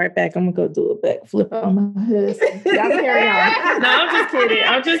 I'll be right back. I'm gonna go do a backflip on my husband. Y'all carry on. No,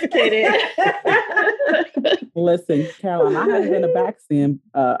 I'm just kidding. Listen, Caroline, I haven't done a backstand.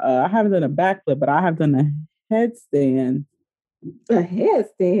 I haven't done a backflip, but I have done a headstand. A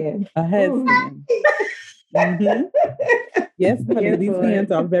headstand. A headstand. Mm-hmm. Yes, honey, these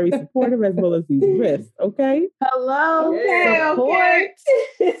hands are very supportive as well as these wrists. Okay. Hello.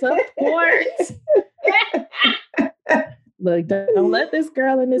 Support. Look, don't let this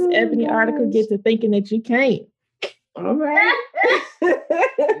girl in this Ebony article get to thinking that you can't. All right.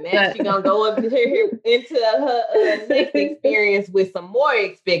 Now she's going to go up here into her next experience with some more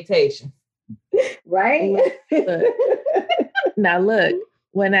expectations. Right? Now, look,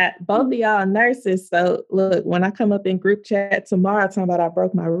 both of y'all are nurses, so look, when I come up in group chat tomorrow talking about I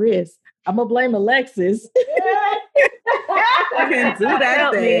broke my wrist, I'm going to blame Alexis. You can do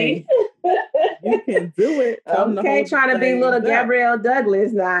that thing. You can do it. Okay, trying to be little Gabrielle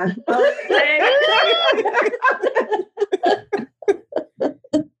Douglas now. Okay.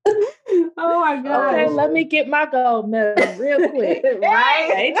 Oh my God. Okay, let me get my gold medal real quick.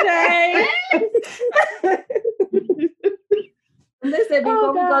 Right? Listen,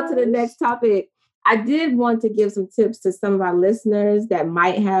 before we go to the next topic, I did want to give some tips to some of our listeners that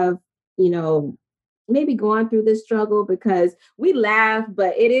might have, maybe going through this struggle, because we laugh,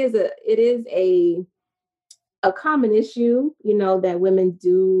 but it is a common issue, that women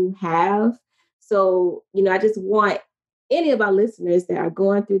do have. So, I just want any of our listeners that are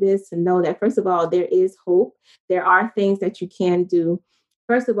going through this to know that, first of all, there is hope. There are things that you can do.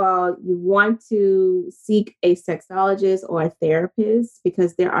 First of all, you want to seek a sexologist or a therapist,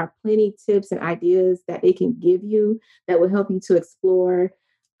 because there are plenty tips and ideas that they can give you that will help you to explore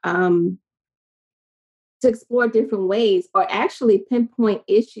different ways, or actually pinpoint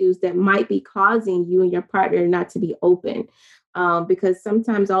issues that might be causing you and your partner not to be open. Because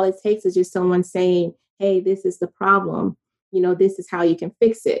sometimes all it takes is just someone saying, hey, this is the problem. This is how you can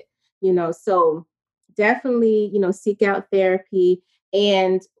fix it. So definitely, seek out therapy.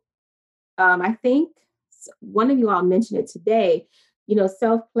 And I think one of you all mentioned it today,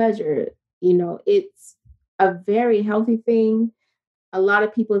 self-pleasure, it's a very healthy thing. A lot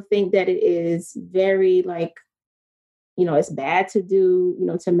of people think that it is very it's bad to do,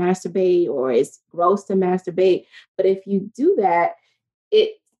 to masturbate, or it's gross to masturbate. But if you do that,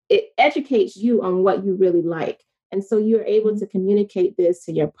 it educates you on what you really like. And so you're able to communicate this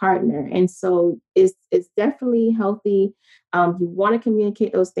to your partner. And so it's definitely healthy. You want to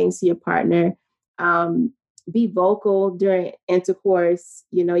communicate those things to your partner. Be vocal during intercourse.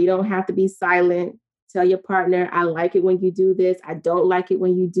 You don't have to be silent. Tell your partner, I like it when you do this. I don't like it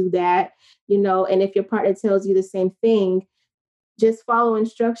when you do that. And if your partner tells you the same thing, just follow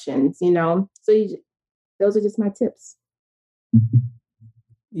instructions, So those are just my tips.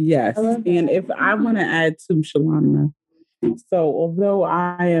 Yes. And if I want to add to Shalonna, so although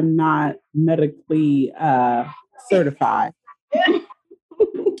I am not medically certified, I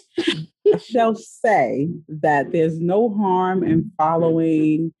shall say that there's no harm in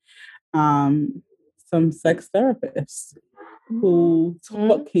following some sex therapists who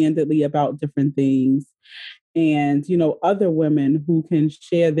talk candidly about different things, and other women who can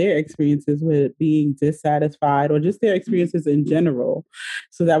share their experiences with being dissatisfied, or just their experiences in general,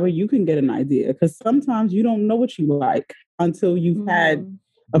 so that way you can get an idea, because sometimes you don't know what you like until you've had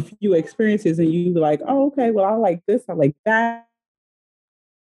a few experiences and you're like, oh, okay, well, I like this, I like that.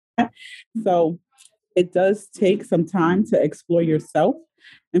 So it does take some time to explore yourself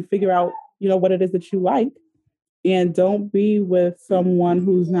and figure out what it is that you like, and don't be with someone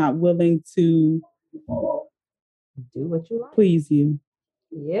who's not willing to do what you like, please you.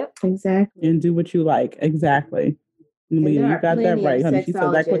 Yep, exactly. And do what you like. Exactly. Nalita, you got that right, honey. She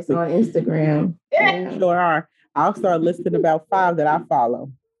said that quickly on Instagram. Yeah. Sure are. I'll start listing about 5 that I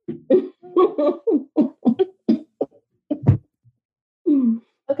follow.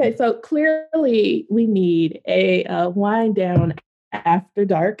 Okay, so clearly we need a wind down after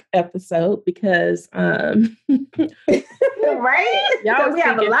dark episode because Right? y'all we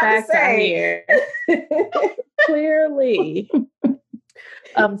have a lot to say here. Clearly.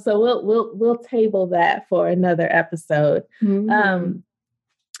 So we'll table that for another episode. Mm-hmm.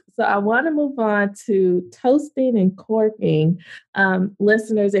 So I want to move on to toasting and corking.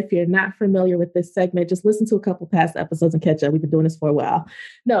 Listeners, if you're not familiar with this segment, just listen to a couple past episodes and catch up. We've been doing this for a while.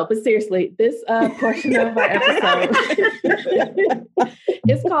 No, but seriously, this portion of our episode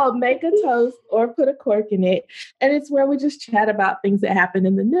is called Make a Toast or Put a Cork in It. And it's where we just chat about things that happen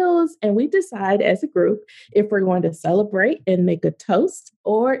in the news. And we decide as a group if we're going to celebrate and make a toast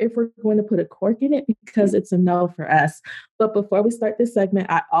or if we're going to put a cork in it because it's a no for us. But before we start this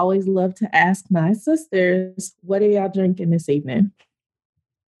segment, I always love to ask my sisters, what are y'all drinking this evening?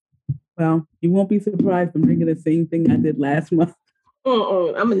 Well, you won't be surprised I'm drinking the same thing I did last month.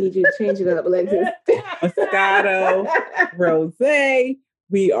 I'm going to need you to change it up, Alexis. Moscato, rosé.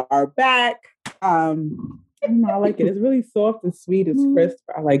 We are back. I like it. It's really soft and sweet. It's crisp.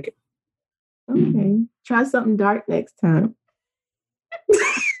 I like it. Okay. Try something dark next time.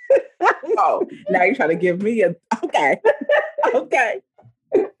 Oh, now you're trying to give me a... Okay.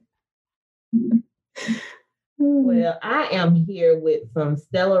 Well, I am here with some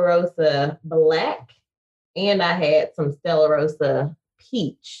Stella Rosa Black, and I had some Stella Rosa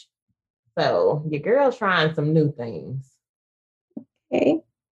Peach. So your girl's trying some new things. Okay.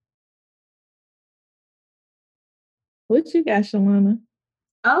 What you got, Shalonna?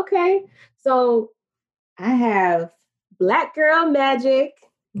 Okay. So I have Black Girl Magic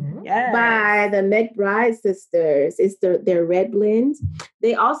by the McBride sisters. It's their red blend.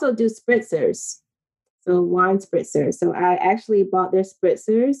 They also do spritzers. So wine spritzers. So I actually bought their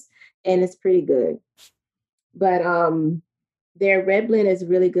spritzers and it's pretty good. But their red blend is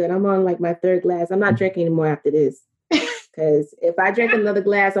really good. I'm on like my third glass. I'm not drinking anymore after this. Because if I drink another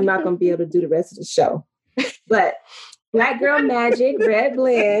glass, I'm not going to be able to do the rest of the show. But Black Girl Magic Red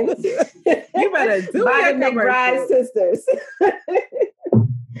Blends. You better do by it, the McBride sisters.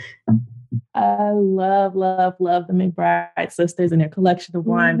 I love the McBride sisters and their collection of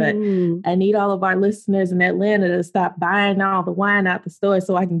wine, but I need all of our listeners in Atlanta to stop buying all the wine out the store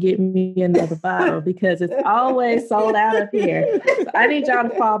so I can get me another bottle because it's always sold out of here. So I need y'all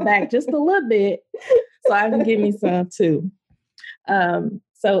to fall back just a little bit so I can get me some too.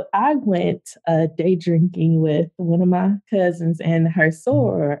 So I went day drinking with one of my cousins and her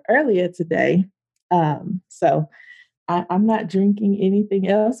soror earlier today. So I'm not drinking anything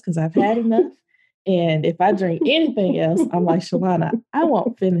else because I've had enough. And if I drink anything else, I'm like, Shalonna, I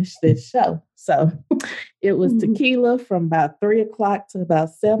won't finish this show. So it was tequila from about 3:00 to about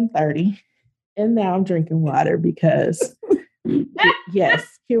 7:30. And now I'm drinking water because,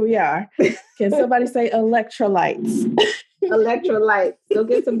 yes, here we are. Can somebody say electrolytes? Electrolytes. Go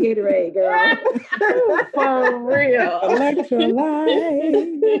get some Gatorade, girl. For real.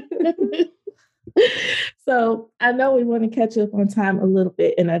 Electrolytes. So I know we want to catch up on time a little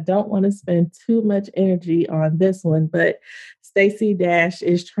bit, and I don't want to spend too much energy on this one, but Stacey Dash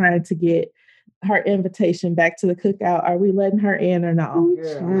is trying to get her invitation back to the cookout. Are we letting her in or no?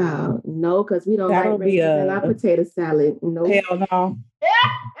 Child, no, because we don't That'll like raisins in our potato salad. No. Hell no.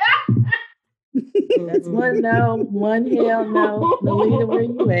 That's one no, one hell no. Nalita, where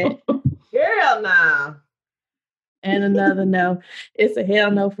you at? Girl, nah. And another no. It's a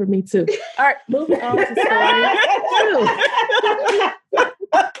hell no for me too. All right, moving on to story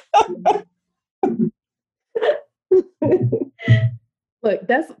 2. Look,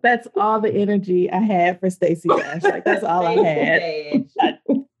 that's all the energy I had for Stacey Dash. Like that's all I had.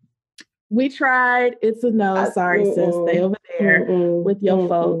 We tried. It's a no. Sorry, sis. Stay over there with your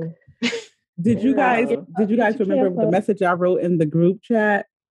folk. Did you guys remember the message I wrote in the group chat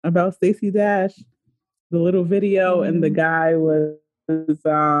about Stacey Dash? The little video, and the guy was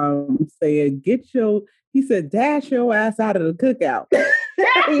saying, he said, dash your ass out of the cookout.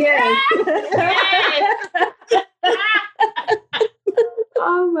 Yes.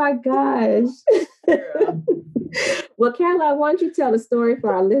 Oh my gosh. Well, Caroline, why don't you tell the story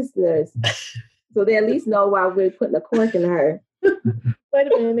for our listeners so they at least know why we're putting a cork in her?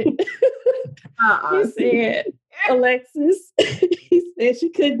 Wait a minute. He said, Alexis, he said she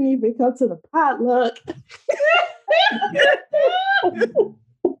couldn't even come to the potluck.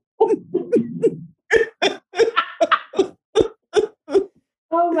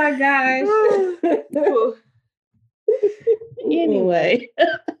 Oh my gosh. Anyway.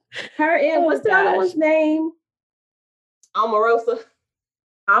 Her and what's the other one's name? Omarosa,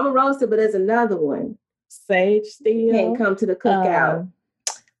 but there's another one. Sage Steele. Can't come to the cookout.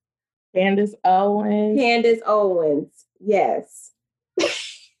 Candace Owens. Candace Owens. Yes.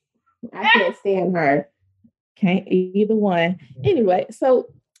 I can't stand her. Can't either one. Anyway, so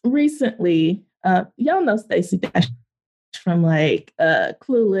recently, y'all know Stacey Dash from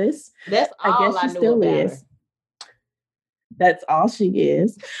Clueless. That's all I knew about her. That's all she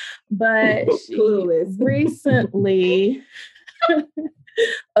is. But she recently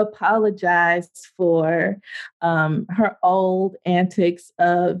apologized for her old antics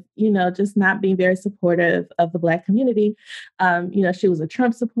of, just not being very supportive of the Black community. She was a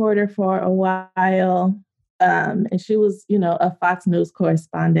Trump supporter for a while. And she was, a Fox News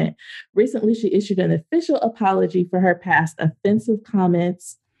correspondent. Recently, she issued an official apology for her past offensive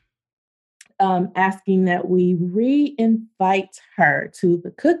comments, asking that we re-invite her to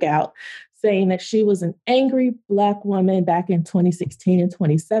the Cookout, saying that she was an angry Black woman back in 2016 and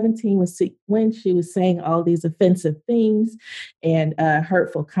 2017 when she was saying all these offensive things and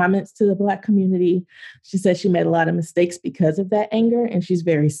hurtful comments to the Black community. She said she made a lot of mistakes because of that anger, and she's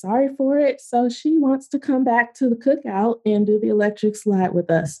very sorry for it. So she wants to come back to the Cookout and do the electric slide with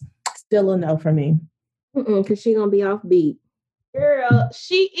us. Still a no for me. Because she's going to be offbeat. Girl, is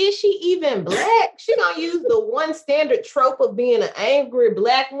she even Black? She gonna use the one standard trope of being an angry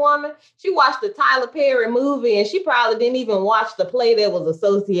Black woman. She watched the Tyler Perry movie and she probably didn't even watch the play that was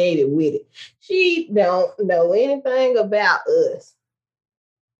associated with it. She don't know anything about us.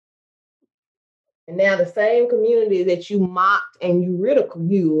 And now the same community that you mocked and you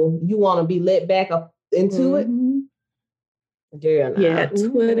ridicule, you want to be let back up into it? Girl, nah. Yeah,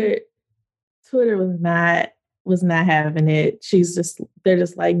 Twitter was not having it. They're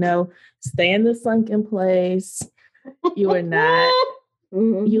just like, no, stay in the sunken place. You are not,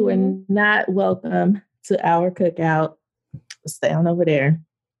 you are not welcome to our Cookout. Stay on over there.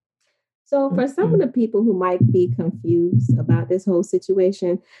 So for some of the people who might be confused about this whole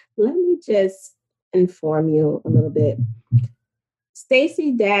situation, let me just inform you a little bit.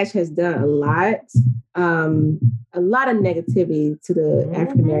 Stacey Dash has done a lot of negativity to the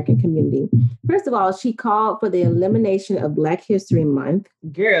African American community. First of all, she called for the elimination of Black History Month.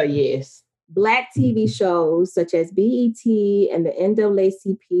 Girl, yes. Black TV shows such as BET and the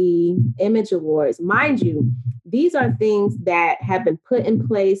NAACP Image Awards. Mind you, these are things that have been put in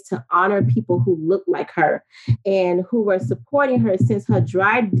place to honor people who look like her and who were supporting her since her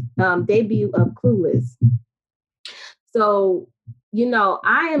debut of Clueless. So,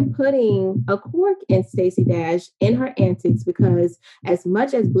 I am putting a cork in Stacey Dash in her antics because as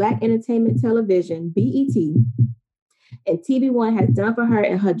much as Black entertainment television, BET, and TV One has done for her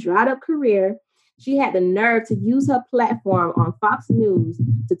in her dried up career, she had the nerve to use her platform on Fox News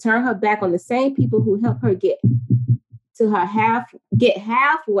to turn her back on the same people who helped her get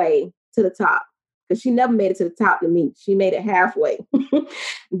halfway to the top. Because she never made it to the top to me. She made it halfway.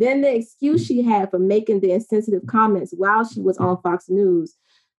 Then the excuse she had for making the insensitive comments while she was on Fox News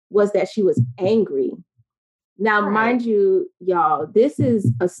was that she was angry. Now, mind you, y'all, this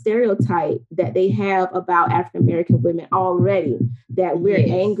is a stereotype that they have about African-American women already, that we're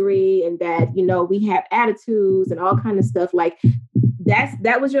angry and that, we have attitudes and all kind of stuff. Like,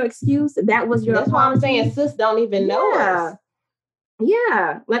 that was your excuse? That was your apology? That's why I'm saying sis don't even know us.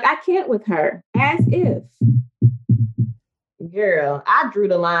 Yeah, like I can't with her, as if. Girl, I drew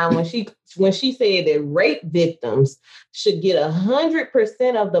the line when she said that rape victims should get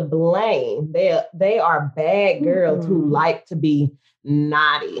 100% of the blame. They are bad girls who like to be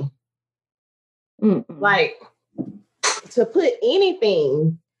naughty. Like, to put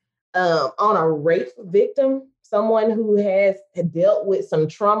anything on a rape victim, someone who has dealt with some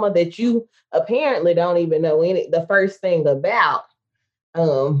trauma that you apparently don't even know the first thing about,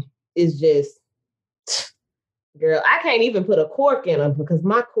 is just, girl, I can't even put a cork in her because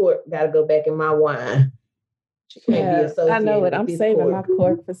my cork got to go back in my wine. She can't be associated. I know it. I'm saving my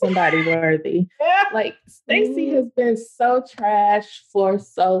cork for somebody worthy. Like, Stacey has been so trash for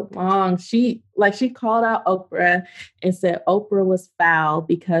so long. She called out Oprah and said Oprah was foul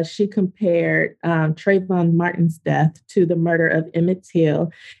because she compared Trayvon Martin's death to the murder of Emmett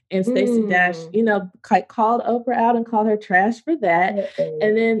Till. And Stacey Dash, called Oprah out and called her trash for that.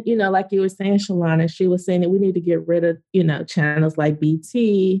 And then, like you were saying, Shalonna, she was saying that we need to get rid of, channels like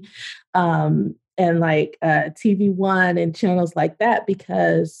BT, and TV One and channels like that,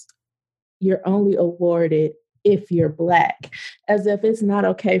 because you're only awarded if you're Black, as if it's not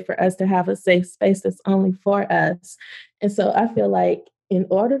okay for us to have a safe space that's only for us. And so I feel like in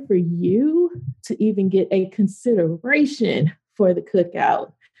order for you to even get a consideration for the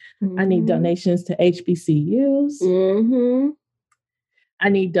Cookout, I need donations to HBCUs. I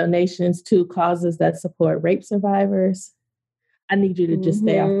need donations to causes that support rape survivors. I need you to just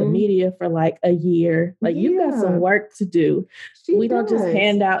stay off the media for like a year. Like you got some work to do. We don't just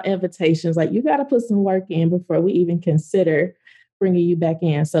hand out invitations. Like you got to put some work in before we even consider bringing you back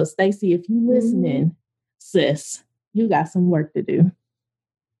in. So Stacey, if you listening, sis, you got some work to do.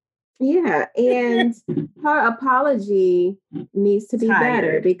 Yeah, and her apology needs to be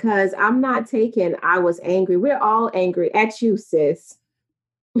better because I'm not taking I was angry. We're all angry at you, sis.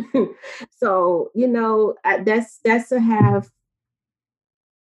 So, that's to have,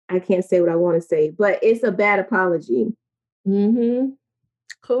 I can't say what I want to say, but it's a bad apology. Cool.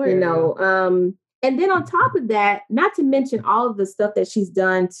 And then on top of that, not to mention all of the stuff that she's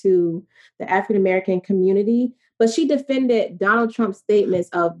done to the African-American community, but she defended Donald Trump's statements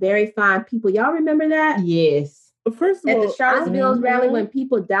of very fine people. Y'all remember that? Yes. First of all, at the Charlottesville rally when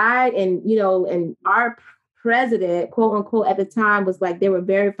people died and our president, quote unquote, at the time was like, there were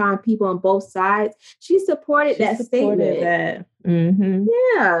very fine people on both sides. She supported that statement.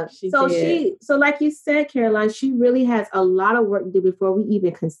 Yeah. So like you said, Caroline, she really has a lot of work to do before we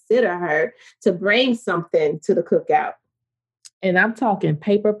even consider her to bring something to the cookout. And I'm talking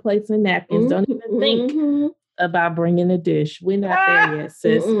paper plates and napkins. Don't even think about bringing a dish. We're not there yet,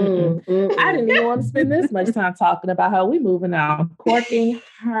 sis. I didn't even want to spend this much time talking about her. We moving on. Corking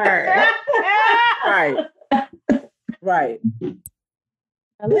her. Right.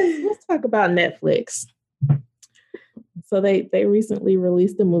 Let's talk about Netflix. So they recently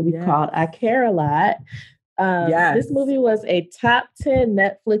released a movie called I Care a Lot. This movie was a top 10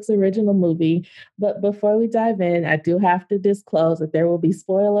 Netflix original movie. But before we dive in, I do have to disclose that there will be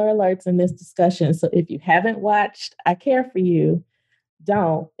spoiler alerts in this discussion. So if you haven't watched I Care for You,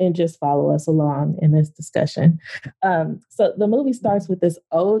 don't, and just follow us along in this discussion. So the movie starts with this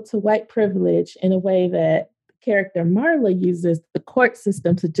ode to white privilege in a way that character Marla uses the court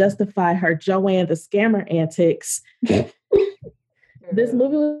system to justify her Joanne the Scammer antics. This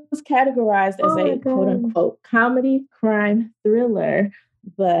movie was categorized as a quote-unquote comedy crime thriller,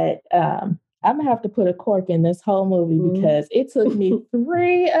 but I'm going to have to put a cork in this whole movie because it took me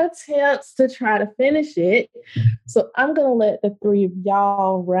 3 attempts to try to finish it. So I'm going to let the 3 of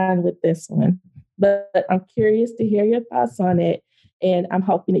y'all run with this one. But I'm curious to hear your thoughts on it, and I'm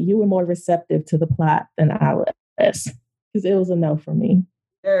hoping that you were more receptive to the plot than I was, because it was a no for me.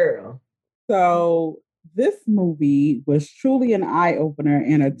 Girl. So this movie was truly an eye-opener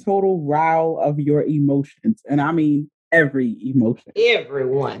and a total row of your emotions. And I mean every emotion.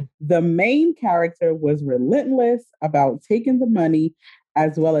 Everyone. The main character was relentless about taking the money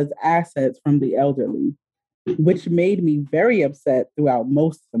as well as assets from the elderly, which made me very upset throughout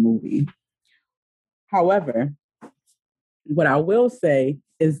most of the movie. However, what I will say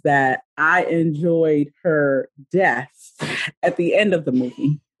is that I enjoyed her death at the end of the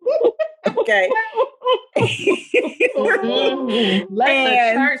movie. Okay. Let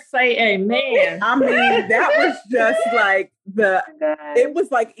the church say amen. I mean, that was just like it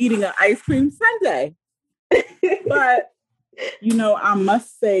was like eating an ice cream sundae. But, I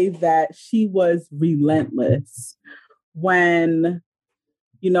must say that she was relentless when,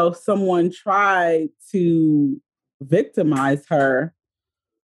 someone tried to victimize her.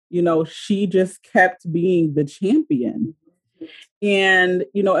 She just kept being the champion. And,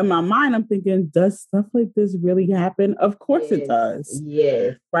 in my mind, I'm thinking, does stuff like this really happen? Of course it does.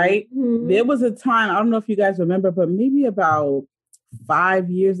 Yes. Right? Mm-hmm. There was a time, I don't know if you guys remember, but maybe about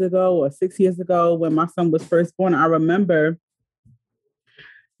 5 years ago or 6 years ago when my son was first born, I remember,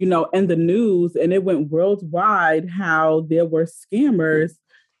 in the news, and it went worldwide, how there were scammers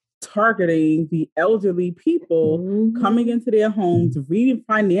targeting the elderly people coming into their homes,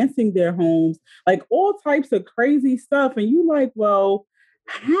 refinancing their homes, like all types of crazy stuff. And you like, well,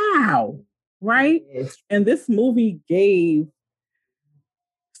 how? Right? Yes. And this movie gave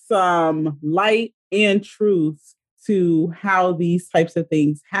some light and truth to how these types of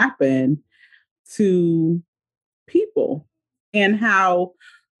things happen to people, and how,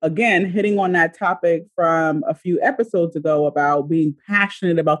 again, hitting on that topic from a few episodes ago about being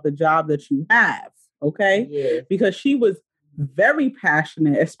passionate about the job that you have, okay? Yes. Because she was very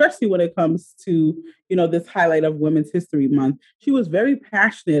passionate, especially when it comes to, this highlight of Women's History Month. She was very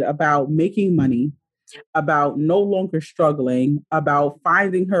passionate about making money, about no longer struggling, about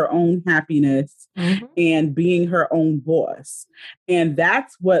finding her own happiness and being her own boss. And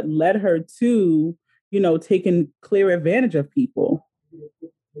that's what led her to, taking clear advantage of people.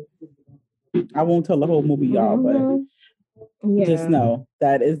 I won't tell the whole movie, y'all, but just know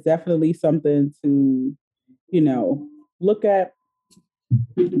that is definitely something to, look at.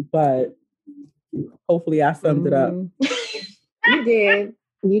 But hopefully I summed it up. You did.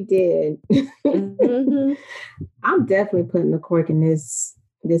 You did. Mm-hmm. I'm definitely putting a cork in this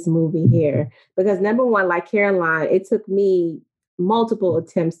movie here because number one, like Caroline, it took me multiple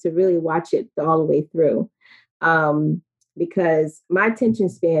attempts to really watch it all the way through, because my attention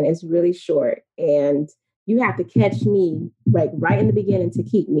span is really short, and you have to catch me like right in the beginning to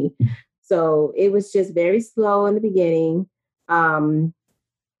keep me. So it was just very slow in the beginning.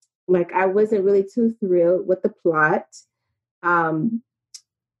 Like I wasn't really too thrilled with the plot.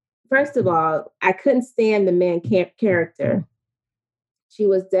 First of all, I couldn't stand the main character. She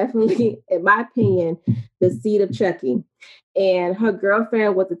was definitely, in my opinion, the seed of Chucky. And her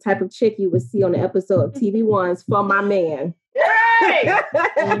girlfriend was the type of chick you would see on the episode of TV Ones for my man. Hey!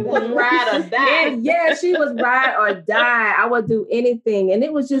 She was ride or die. Yeah, she was ride or die. I would do anything. And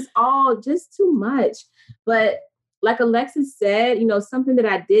it was just all just too much. But like Alexis said, something that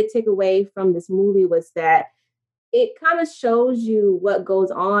I did take away from this movie was that it kind of shows you what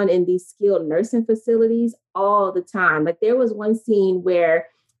goes on in these skilled nursing facilities all the time. Like there was one scene where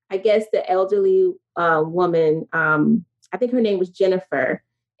I guess the elderly woman, I think her name was Jennifer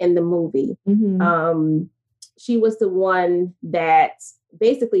in the movie. Mm-hmm. She was the one that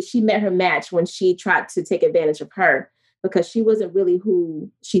basically she met her match when she tried to take advantage of her because she wasn't really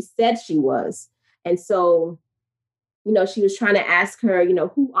who she said she was. And so, she was trying to ask her,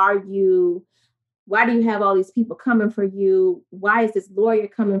 who are you? Why do you have all these people coming for you? Why is this lawyer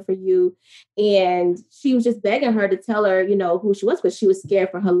coming for you? And she was just begging her to tell her, who she was, because she was scared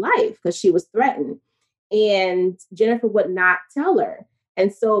for her life because she was threatened. And Jennifer would not tell her.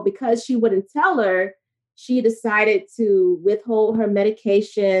 And so because she wouldn't tell her, she decided to withhold her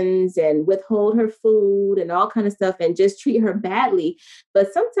medications and withhold her food and all kind of stuff and just treat her badly.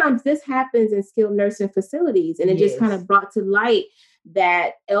 But sometimes this happens in skilled nursing facilities. And it just kind of brought to light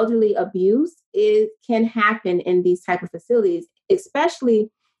that elderly abuse can happen in these type of facilities, especially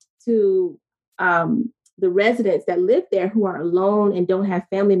to the residents that live there who are alone and don't have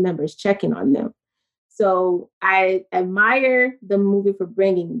family members checking on them. So I admire the movie for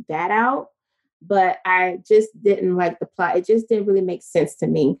bringing that out, but I just didn't like the plot. It just didn't really make sense to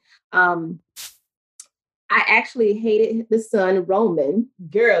me. I actually hated the son, Roman.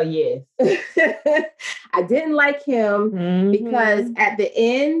 Girl, yes. I didn't like him because at the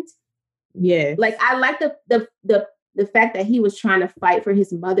end, like I like the fact that he was trying to fight for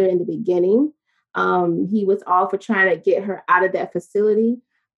his mother in the beginning. He was all for trying to get her out of that facility.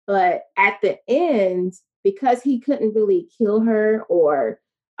 But at the end, because he couldn't really kill her or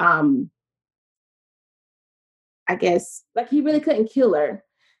I guess like he really couldn't kill her,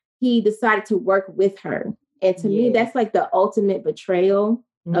 he decided to work with her. And to me, that's like the ultimate betrayal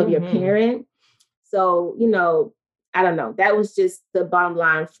of your parent. So, I don't know. That was just the bottom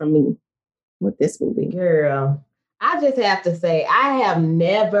line for me with this movie. Girl, I just have to say, I have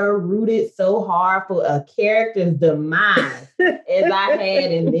never rooted so hard for a character's demise as I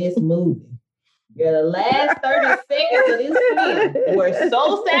had in this movie. Girl, the last 30 seconds of this film were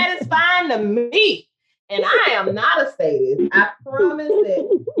so satisfying to me. And I am not a sadist. I promise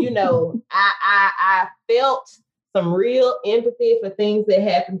that, I felt some real empathy for things that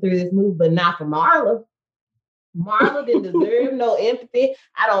happened through this movie, but not for Marla. Marla didn't deserve no empathy.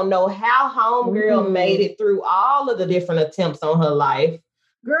 I don't know how Homegirl made it through all of the different attempts on her life.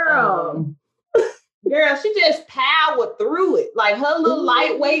 Girl, she just powered through it. Like her little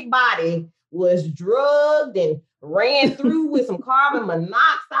lightweight body was drugged and ran through with some carbon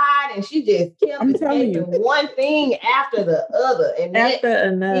monoxide, and she just kept escaping one thing after the other. And after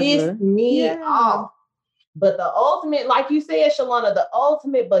another pissed me off. But the ultimate, like you said, Shalonna, the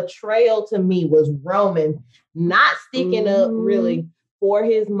ultimate betrayal to me was Roman not sticking up really for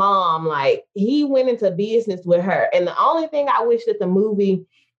his mom. Like he went into business with her. And the only thing I wish that the movie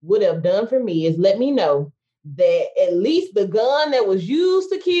would have done for me is let me know that at least the gun that was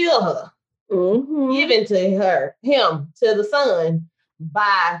used to kill her, given to him, to the son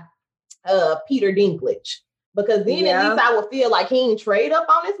by Peter Dinklage. Because then at least I would feel like he ain't trade up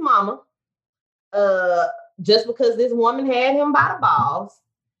on his mama. Just because this woman had him by the balls.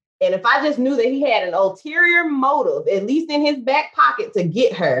 And if I just knew that he had an ulterior motive, at least in his back pocket to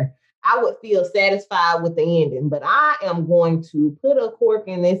get her, I would feel satisfied with the ending. But I am going to put a cork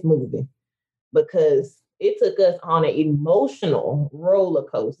in this movie because it took us on an emotional roller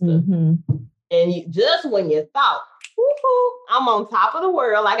coaster. And just when you thought, I'm on top of the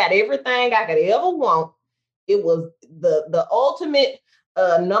world, I got everything I could ever want, it was the ultimate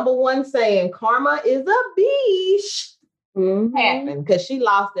number one saying, karma is a bitch, happened because she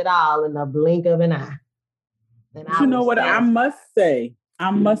lost it all in the blink of an eye. And you know what? I must say,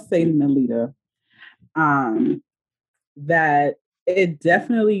 Nalita, that it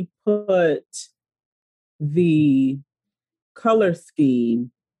definitely put the color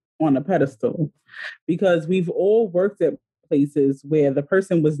scheme on a pedestal, because we've all worked at places where the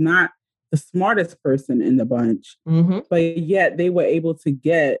person was not the smartest person in the bunch, but yet they were able to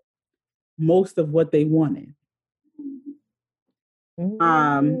get most of what they wanted.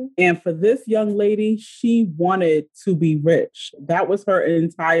 And for this young lady, she wanted to be rich. That was her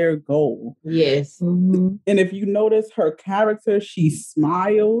entire goal. Yes. And if you notice her character, she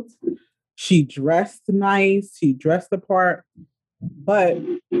smiled, she dressed nice, she dressed the part, but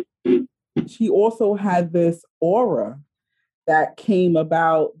she also had this aura that came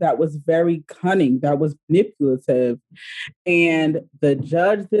about that was very cunning, that was manipulative. And the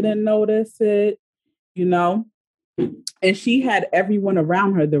judge didn't notice it, you know? And she had everyone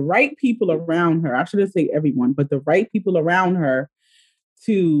around her, the right people around her. I shouldn't say everyone, but the right people around her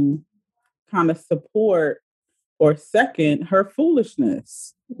to kind of support or second her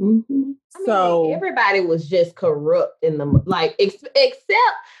foolishness. So everybody was just corrupt in the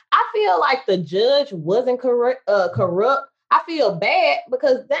except I feel like the judge wasn't corrupt. I feel bad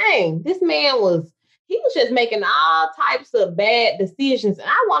because dang, this man was just making all types of bad decisions, and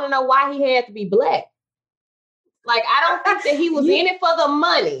I want to know why he had to be black. Like, I don't think that he was in it for the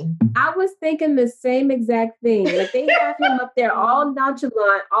money. I was thinking the same exact thing. Like, they have him up there all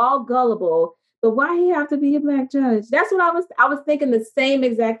nonchalant, all gullible, but why he have to be a black judge? That's what I was thinking the same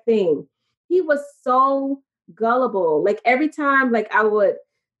exact thing. He was so gullible. Like, every time, like, I would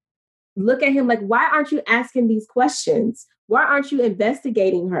look at him like, why aren't you asking these questions? Why aren't you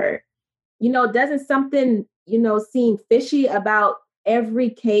investigating her? You know, doesn't something, seem fishy about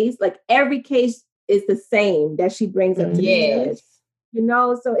every case? Like, every case is the same that she brings up to the judge.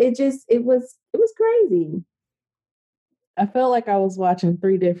 So it was crazy. I felt like I was watching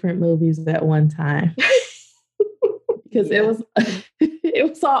 3 different movies at one time. Because it was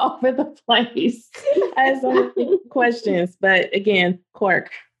all over the place. I had so many questions, but again,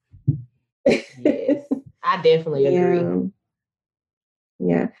 quirk. Yes, I definitely agree.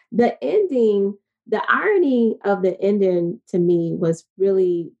 Yeah. The irony of the ending to me was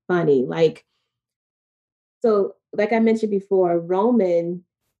really funny. So, like I mentioned before, Roman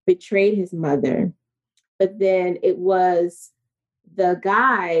betrayed his mother, but then it was the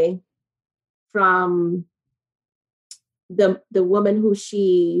guy from the woman who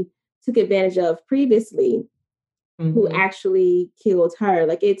she took advantage of previously who actually killed her.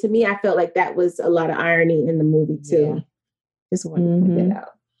 To me, I felt like that was a lot of irony in the movie too. Yeah. Just wanted to point that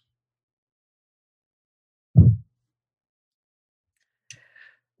out.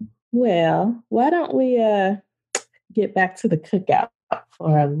 Well, why don't we get back to the cookout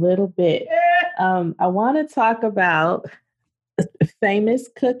for a little bit? I want to talk about famous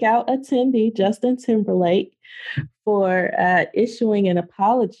cookout attendee Justin Timberlake for issuing an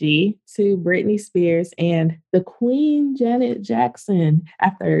apology to Britney Spears and the Queen Janet Jackson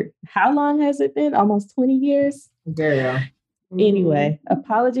after how long has it been? Almost 20 years? Girl. Anyway,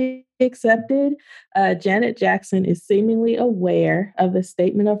 apology accepted. Janet Jackson is seemingly aware of the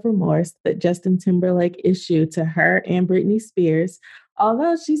statement of remorse that Justin Timberlake issued to her and Britney Spears,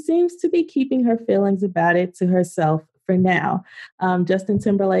 although she seems to be keeping her feelings about it to herself for now. Justin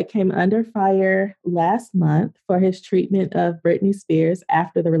Timberlake came under fire last month for his treatment of Britney Spears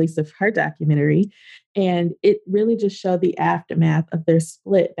after the release of her documentary, and it really just showed the aftermath of their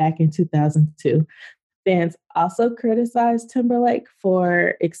split back in 2002. Fans also criticized Timberlake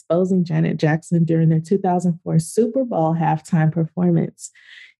for exposing Janet Jackson during their 2004 Super Bowl halftime performance.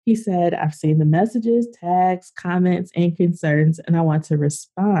 He said, "I've seen the messages, tags, comments, and concerns, and I want to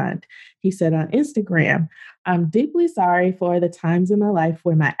respond." He said on Instagram, "I'm deeply sorry for the times in my life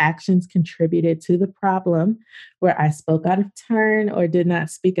where my actions contributed to the problem, where I spoke out of turn or did not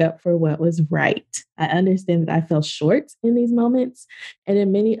speak up for what was right. I understand that I fell short in these moments and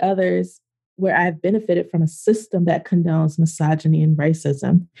in many others where I've benefited from a system that condones misogyny and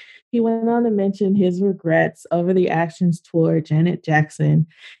racism." He went on to mention his regrets over the actions toward Janet Jackson,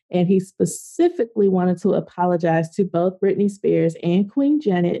 and he specifically wanted to apologize to both Britney Spears and Queen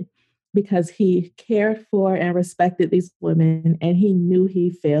Janet because he cared for and respected these women, and he knew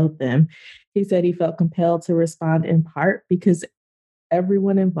he failed them. He said he felt compelled to respond in part because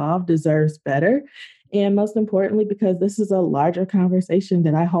everyone involved deserves better. And most importantly, because this is a larger conversation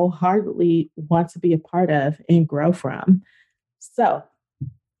that I wholeheartedly want to be a part of and grow from. So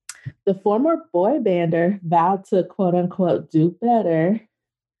the former boy bander vowed to quote unquote do better,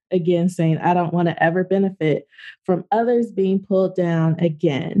 again saying, "I don't want to ever benefit from others being pulled down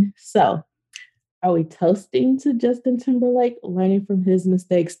again." So are we toasting to Justin Timberlake learning from his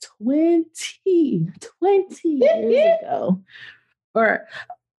mistakes 20 years ago? Or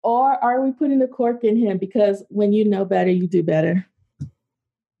are we putting the cork in him because when you know better, you do better?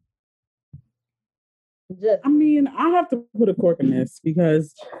 I mean, I have to put a cork in this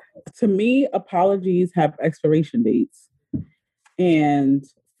because to me, apologies have expiration dates. And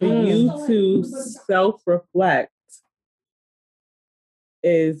for you to self-reflect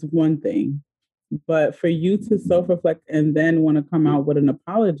is one thing. But for you to self-reflect and then want to come out with an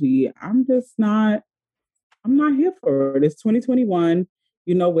apology, I'm not here for it. It's 2021.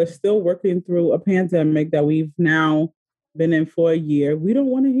 We're still working through a pandemic that we've now been in for a year. We don't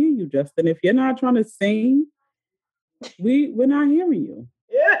want to hear you, Justin. If you're not trying to sing, we're not hearing you.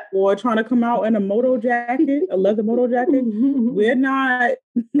 Yeah. Or trying to come out in a moto jacket, a leather moto jacket. We're not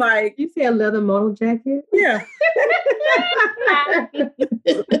like... You say a leather moto jacket? Yeah.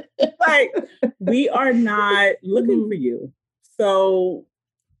 Like, we are not looking for you. So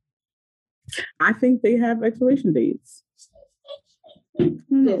I think they have expiration dates.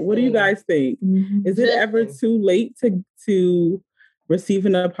 What do you guys think? Is it ever too late to receive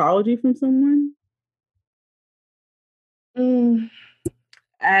an apology from someone? I'm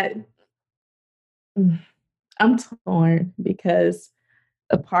torn because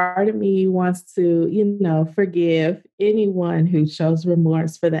a part of me wants to, forgive anyone who shows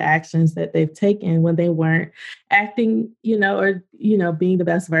remorse for the actions that they've taken when they weren't acting, or, being the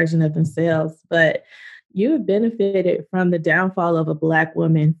best version of themselves. But you have benefited from the downfall of a Black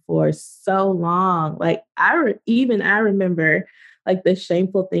woman for so long. Like I remember like the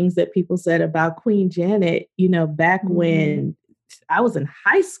shameful things that people said about Queen Janet, back when I was in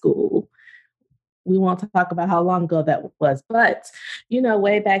high school. We won't talk about how long ago that was, but,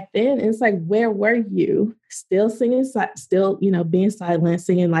 way back then, it's like, where were you? Still singing, still, being silent,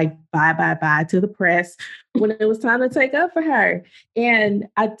 singing like, bye, bye, bye to the press when it was time to take up for her. And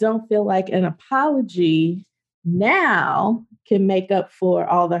I don't feel like an apology now can make up for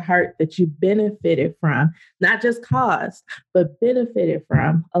all the hurt that you benefited from, not just caused, but benefited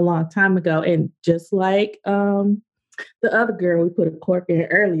from a long time ago. And just like, the other girl we put a cork in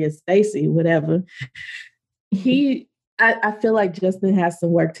earlier, Stacy, whatever. I feel like Justin has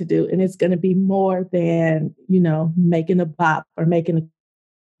some work to do, and it's going to be more than, making a bop or making a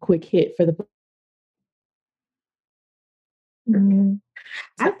quick hit for the.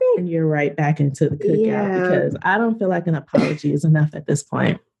 I think you're right back into the cookout because I don't feel like an apology is enough at this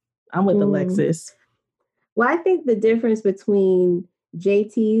point. I'm with Alexis. Well, I think the difference between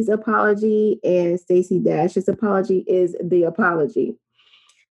JT's apology and Stacey Dash's apology is the apology.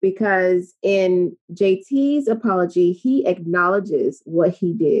 Because in JT's apology, he acknowledges what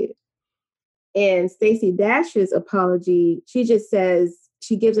he did. And Stacey Dash's apology, she just says,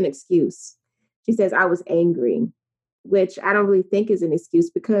 she gives an excuse. She says, I was angry, which I don't really think is an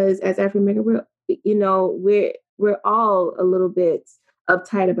excuse because as African American, we're all a little bit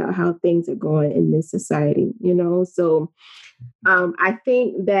uptight about how things are going in this society, So I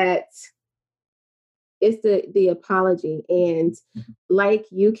think that it's the apology. And like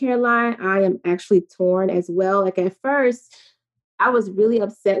you, Caroline, I am actually torn as well. Like at first, I was really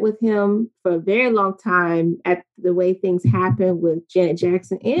upset with him for a very long time at the way things happened with Janet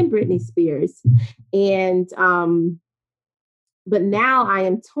Jackson and Britney Spears. And but now I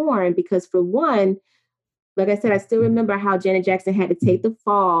am torn because for one, like I said, I still remember how Janet Jackson had to take the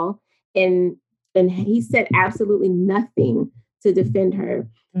fall and he said absolutely nothing to defend her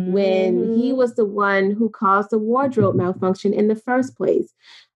when he was the one who caused the wardrobe malfunction in the first place.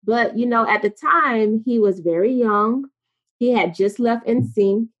 But, at the time, he was very young. He had just left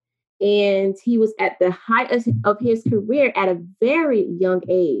NSYNC, and he was at the height of his career at a very young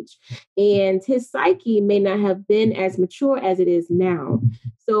age. And his psyche may not have been as mature as it is now.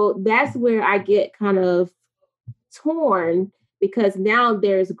 So that's where I get kind of torn because now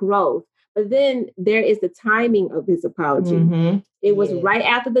there's growth. But then there is the timing of his apology. It was right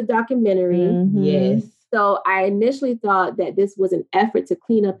after the documentary. Yes. So I initially thought that this was an effort to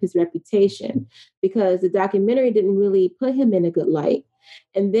clean up his reputation because the documentary didn't really put him in a good light.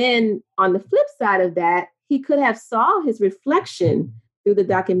 And then on the flip side of that, he could have saw his reflection through the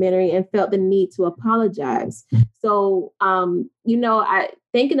documentary and felt the need to apologize. So, I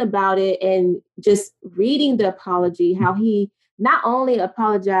thinking about it and just reading the apology, how he not only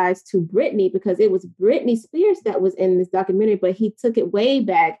apologized to Britney because it was Britney Spears that was in this documentary, but he took it way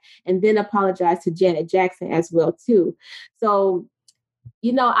back and then apologized to Janet Jackson as well, too. So,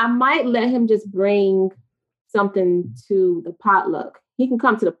 I might let him just bring something to the potluck. He can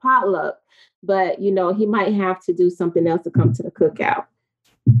come to the potluck, but, he might have to do something else to come to the cookout.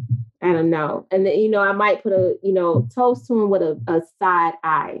 I don't know. And then, I might put a, toast to him with a side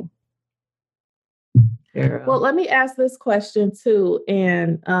eye. Girl. Well, let me ask this question too.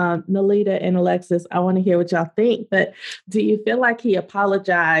 And Nalita and Alexis, I want to hear what y'all think. But do you feel like he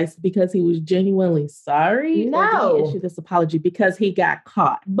apologized because he was genuinely sorry? No. Or did he issue this apology because he got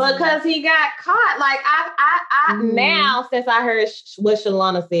caught? Because he got caught. Like I now, since I heard what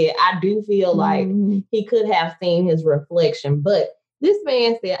Shalonna said, I do feel like he could have seen his reflection. But this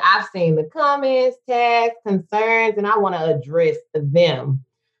man said, I've seen the comments, tags, concerns, and I want to address them.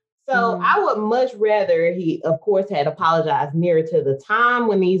 So I would much rather he, of course, had apologized nearer to the time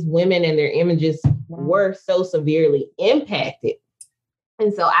when these women and their images were so severely impacted.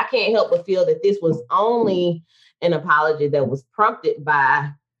 And so I can't help but feel that this was only an apology that was prompted by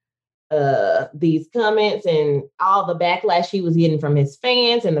these comments and all the backlash he was getting from his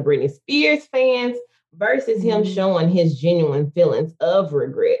fans and the Britney Spears fans versus him showing his genuine feelings of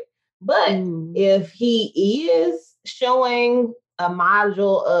regret. But if he is showing a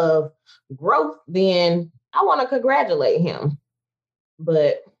module of growth, then I want to congratulate him.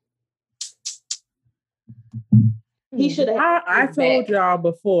 But he should have. I told y'all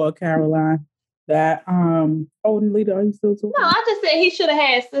before, Caroline, that Nalita, are you still talking? No, I just said he should have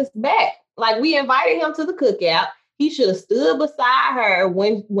had sis back. Like, we invited him to the cookout. He should have stood beside her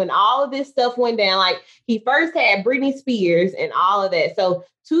when all of this stuff went down. Like, he first had Britney Spears and all of that. So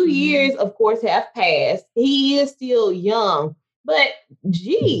 2 years, of course, have passed. He is still young. But,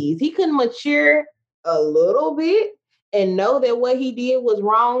 geez, he couldn't mature a little bit and know that what he did was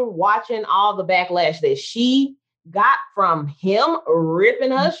wrong, watching all the backlash that she got from him ripping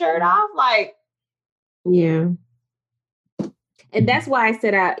her shirt off. Like, yeah. And that's why I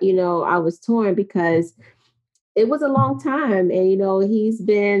said I was torn, because it was a long time. And, he's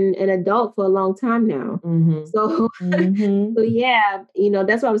been an adult for a long time now. So, so yeah,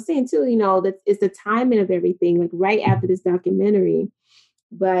 that's what I was saying too, that it's the timing of everything, like right after this documentary.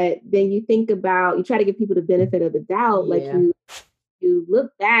 But then you think about, you try to give people the benefit of the doubt. Like you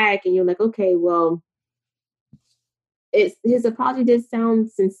look back and you're like, okay, well, his apology did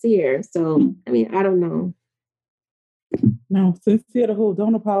sound sincere. So, I mean, I don't know. No, sincere to who?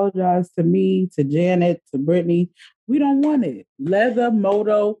 Don't apologize to me, to Janet, to Brittany. We don't want it. Leather,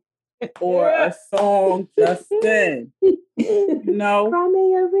 moto, or a song, Justin. No. Cry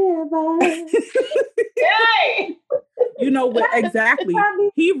me a river. hey! You know what? Exactly.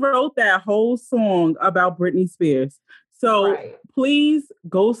 He wrote that whole song about Britney Spears. So please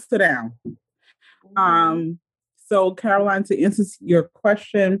go sit down. So Caroline, to answer your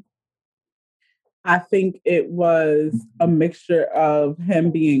question, I think it was a mixture of him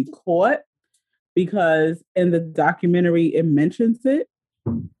being caught, because in the documentary it mentions it,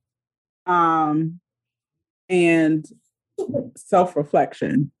 and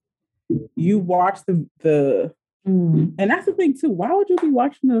self-reflection. You watch the and that's the thing too. Why would you be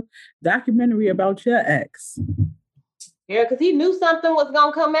watching a documentary about your ex? Yeah, because he knew something was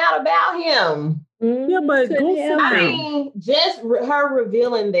gonna come out about him. Yeah, but go sit down. I mean, just her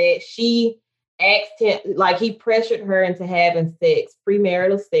revealing that she asked him, like, he pressured her into having sex,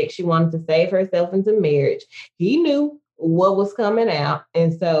 premarital sex. She wanted to save herself into marriage. He knew what was coming out,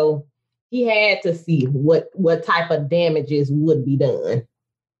 and so he had to see what type of damages would be done.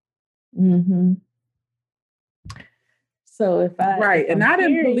 So if I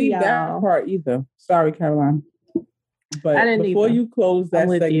didn't believe that part either. Sorry, Caroline. But before you close that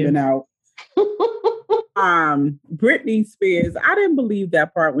segment out, Britney Spears, I didn't believe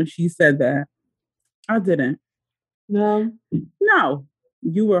that part when she said that. I didn't. No.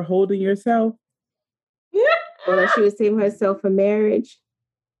 You were holding yourself. Or that she was saving herself for marriage.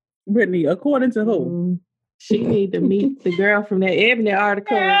 Brittany, according to who? She need to meet the girl from that Ebony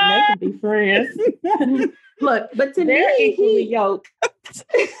article and they can be friends. Look, but to me, equally yoked.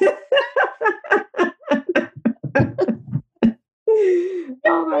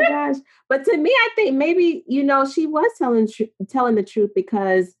 Oh my gosh. But to me, I think maybe, she was telling the truth,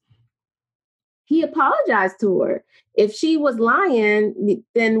 because he apologized to her. If she was lying,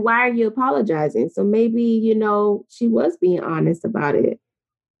 then why are you apologizing? So maybe, she was being honest about it.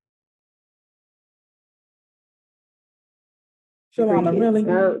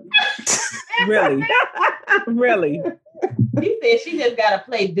 Shalonna, really? Really? He said she just got to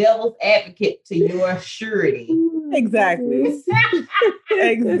play devil's advocate to your surety. Exactly.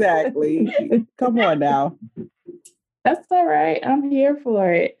 Come on now. That's all right. I'm here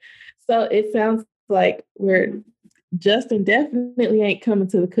for it. So it sounds like Justin definitely ain't coming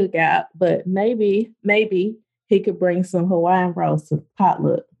to the cookout, but maybe he could bring some Hawaiian rolls to the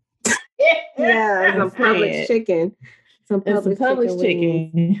potluck. Yeah, some Publix chicken. Some Publix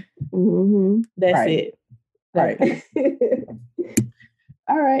chicken. That's it. Right.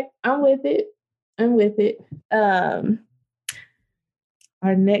 All right. I'm with it. I'm with it. Our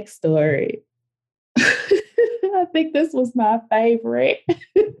next story. I think this was my favorite.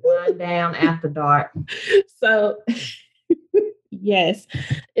 Wind down after dark. So, yes,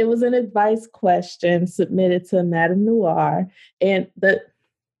 it was an advice question submitted to Madame Noir. And the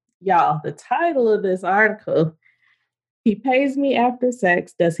title of this article, "He pays me after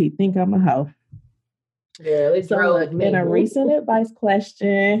sex. Does he think I'm a hoe?" Girl, it drove me. In a recent advice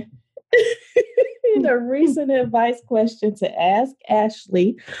question, to Ask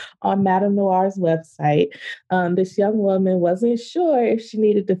Ashley on Madame Noir's website, this young woman wasn't sure if she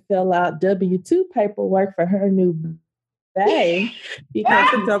needed to fill out W-2 paperwork for her new bae because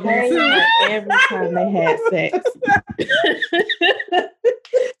she paid her every time they had sex.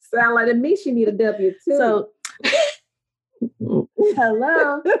 Sound like to me she need a W-2. So,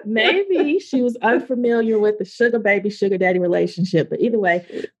 hello, maybe she was unfamiliar with the sugar baby, sugar daddy relationship. But either way,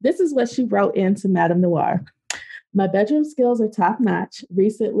 this is what she wrote into Madame Noir. "My bedroom skills are top notch.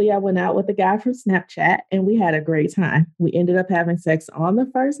 Recently, I went out with a guy from Snapchat and we had a great time. We ended up having sex on the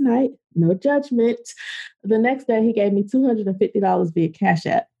first night. No judgment. The next day, he gave me $250 via Cash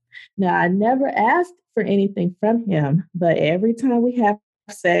App. Now, I never asked for anything from him, but every time we have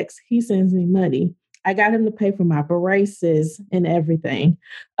sex, he sends me money. I got him to pay for my braces and everything.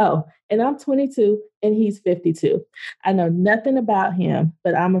 Oh, and I'm 22 and he's 52. I know nothing about him,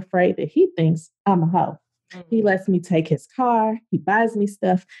 but I'm afraid that he thinks I'm a hoe. He lets me take his car. He buys me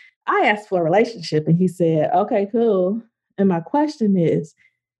stuff. I asked for a relationship and he said, okay, cool. And my question is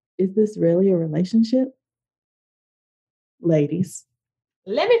this really a relationship? Ladies.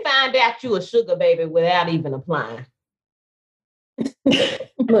 Let me find out you a sugar baby without even applying."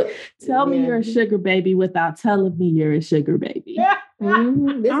 Look, tell me you're a sugar baby without telling me you're a sugar baby. I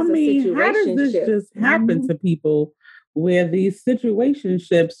mean, how does this just happen to people where these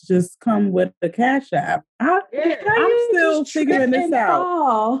situationships just come with the Cash App? I'm still figuring this out.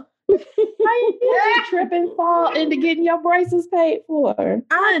 How you trip and fall into getting your braces paid for?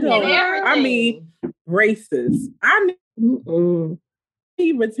 I mean, braces. I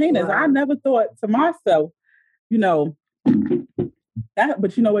need retainers. Wow. I never thought to myself, that,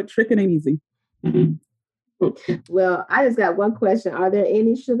 but you know what? Tricking ain't easy. Well, I just got one question. Are there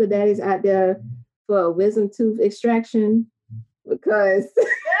any sugar daddies out there for a wisdom tooth extraction? Because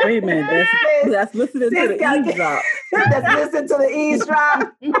wait a minute, that's listening to the eavesdrop. That's listening to the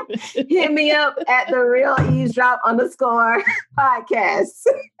eavesdrop. Hit me up at the real eavesdrop _ podcast.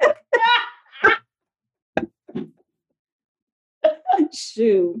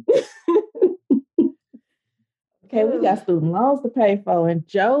 Shoot. Okay, we got student loans to pay for, and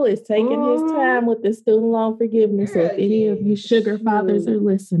Joe is taking his time with the student loan forgiveness. So if any of you sugar fathers are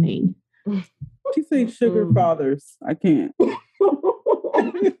listening. She says sugar fathers. I can't.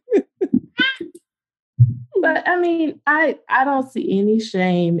 But I mean, I don't see any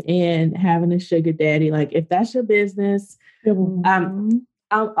shame in having a sugar daddy. Like, if that's your business, I'm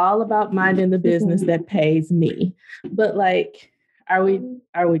all about minding the business that pays me. But like, are we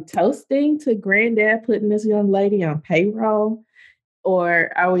toasting to granddad putting this young lady on payroll?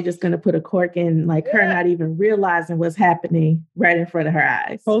 Or are we just going to put a cork in, like her not even realizing what's happening right in front of her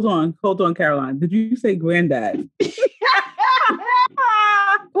eyes? Hold on, Caroline. Did you say granddad?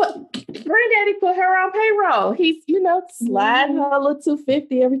 Well, granddaddy put her on payroll. He's, sliding her a little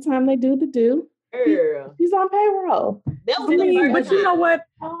 $250 every time they do the do. He's on payroll. But you know what?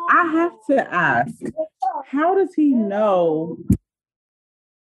 I have to ask, how does he know?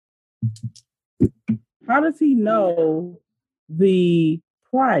 How does he know the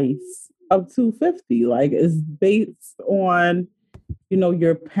price of $250? Like, is based on,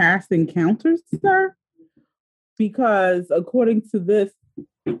 your past encounters, sir? Because according to this,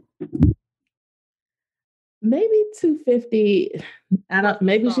 maybe $250.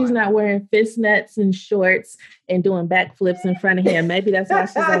 Maybe she's not wearing fishnets and shorts and doing backflips in front of him. Maybe that's why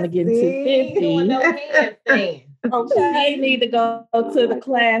she's only getting $250. Okay, you need to go to the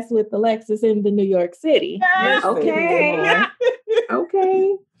class with Alexis in the New York City. Yes. Okay.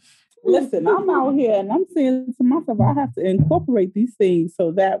 Okay. Listen, I'm out here and I'm saying to myself, I have to incorporate these things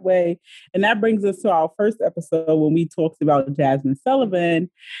so that way. And that brings us to our first episode when we talked about Jasmine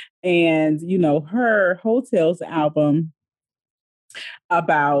Sullivan and, her Hotels album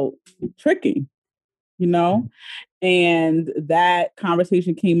about tricking, and that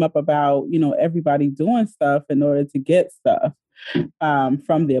conversation came up about, everybody doing stuff in order to get stuff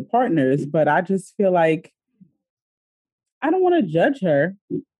from their partners. But I just feel like I don't want to judge her,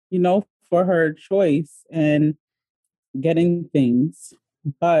 for her choice and getting things,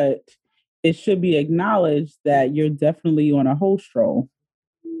 but it should be acknowledged that you're definitely on a whole stroll.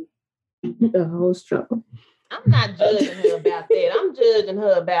 The whole struggle. I'm not judging her about that. I'm judging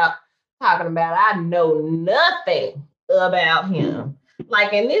her about talking about I know nothing about him.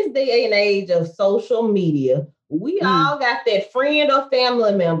 Like in this day and age of social media, we all got that friend or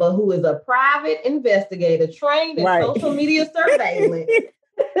family member who is a private investigator trained in social media surveillance.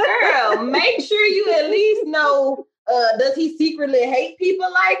 Girl, make sure you at least know, does he secretly hate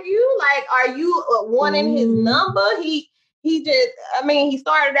people like you? Like, are you wanting his number? He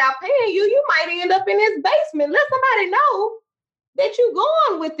started out paying you. You might end up in his basement. Let somebody know that you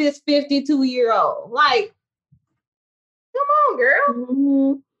going with this 52-year-old. Like, come on, girl.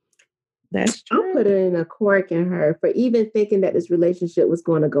 Mm-hmm. That's true. I'll put it in a cork in her for even thinking that this relationship was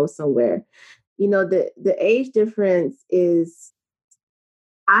going to go somewhere. You know, the age difference is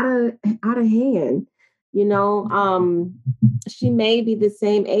out of hand. You know, she may be the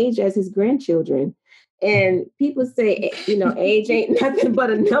same age as his grandchildren. And people say, you know, age ain't nothing but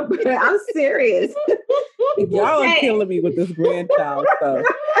a number. I'm serious. Y'all are killing me with this grandchild stuff.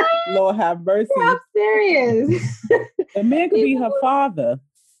 Lord have mercy. I'm serious. The man could be her father.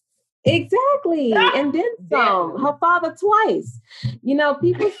 Exactly. And then some. Her father twice. You know,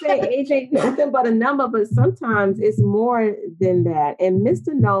 people say age ain't nothing but a number, but sometimes it's more than that. And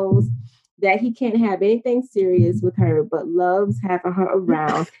Mr. knows that he can't have anything serious with her, but loves having her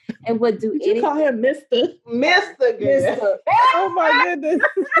around and would do anything. You call him Mr. Mr. Oh my goodness.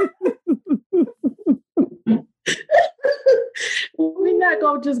 We're not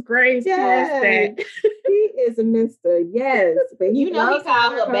going to just graze past that. He is a Mr. Yes. But he he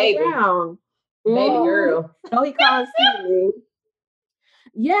called her baby. Around. Baby girl. No, he calls me.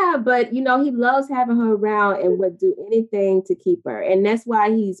 Yeah, but you know, he loves having her around and would do anything to keep her. And that's why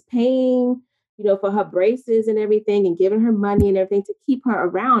he's paying, you know, for her braces and everything and giving her money and everything to keep her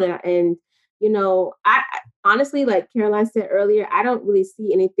around. And you know, I honestly, like Caroline said earlier, I don't really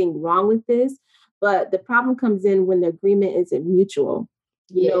see anything wrong with this. But the problem comes in when the agreement isn't mutual.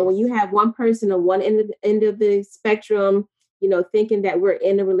 You know, when you have one person on one end of the spectrum, you know, thinking that we're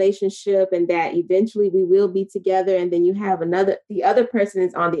in a relationship and that eventually we will be together. And then you have the other person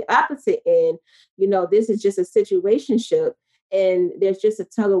is on the opposite end. You know, this is just a situationship and there's just a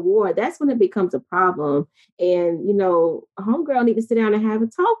tug of war. That's when it becomes a problem. And, you know, a homegirl need to sit down and have a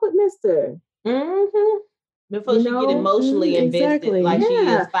talk with Mr. Mm-hmm. Before she get emotionally invested, like she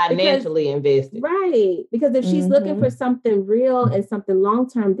is financially invested. Right. Because if she's looking for something real and something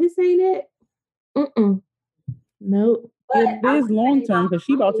long-term, this ain't it. Nope. It is long-term because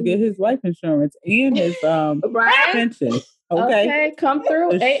she about to get his life insurance and his pension. Okay. Come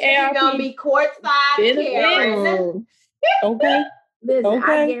through. She's going to be courtside Karen. Okay. Listen,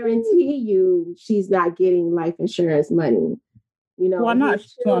 I guarantee you she's not getting life insurance money. You know, why not?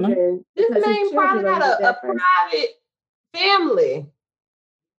 This man probably got a private family.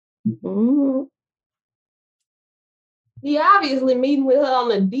 Mm-hmm. He obviously meeting with her on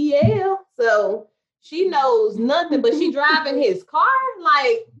the DL, so she knows nothing, but she driving his car.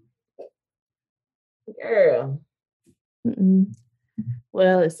 Like, girl.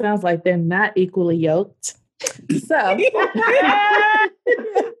 Well, it sounds like they're not equally yoked. So.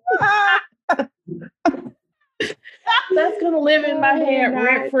 That's going to live in my head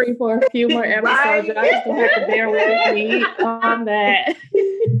rent-free for a few more episodes. Y'all just going to have to bear with me on that.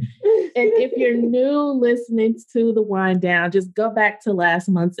 And if you're new listening to the wind down, just go back to last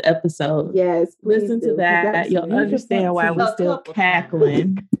month's episode. Yes. Listen to that. You'll understand why we're still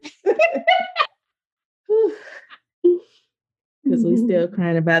cackling. Because we're still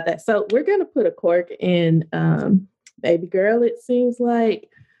crying about that. So we're going to put a cork in baby girl, it seems like.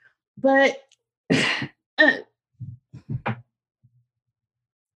 But...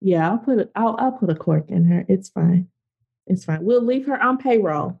 yeah, I'll put a cork in her. It's fine. We'll leave her on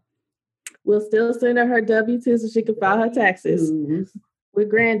payroll. We'll still send her W-2 so she can file her taxes with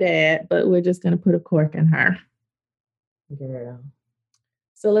granddad, but we're just going to put a cork in her. Girl.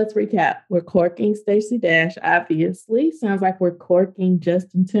 So let's recap. We're corking Stacey Dash, obviously. Sounds like we're corking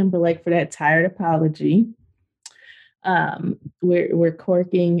Justin Timberlake for that tired apology. We're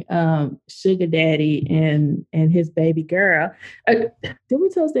corking Sugar Daddy and his baby girl. Did we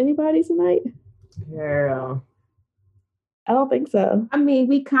toast anybody tonight? Girl, I don't think so. I mean,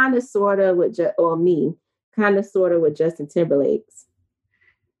 we kind of sort of with Justin Timberlake.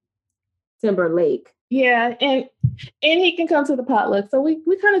 Yeah, and he can come to the potluck. So we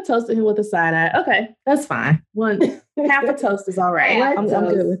kind of toasted him with a side eye. Okay, that's fine. Half a toast is all right. I'm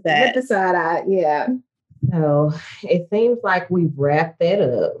good with that. With the side eye, yeah. So it seems like we've wrapped that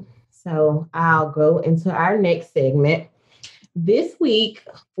up. So I'll go into our next segment. This week,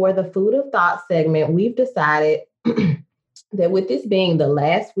 for the Food of Thought segment, we've decided that with this being the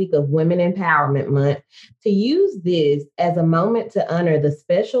last week of Women Empowerment Month, to use this as a moment to honor the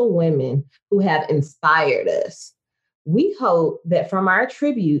special women who have inspired us. We hope that from our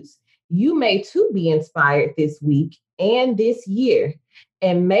tributes, you may too be inspired this week and this year.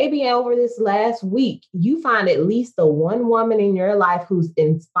 And maybe over this last week, you find at least the one woman in your life who's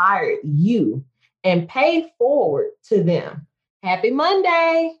inspired you and pay forward to them. Happy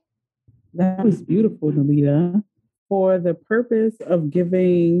Monday. That was beautiful, Nalita. For the purpose of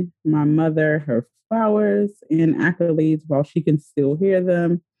giving my mother her flowers and accolades while she can still hear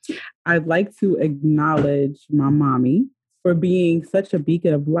them, I'd like to acknowledge my mommy for being such a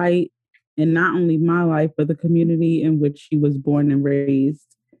beacon of light in not only my life, but the community in which she was born and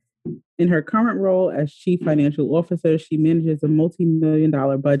raised. In her current role as Chief Financial Officer, she manages a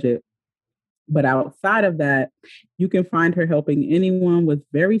multi-million-dollar budget. But outside of that, you can find her helping anyone with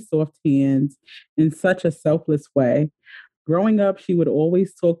very soft hands in such a selfless way. Growing up, she would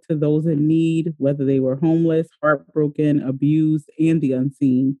always talk to those in need, whether they were homeless, heartbroken, abused, and the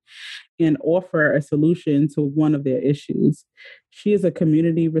unseen, and offer a solution to one of their issues. She is a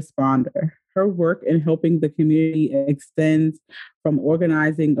community responder. Her work in helping the community extends from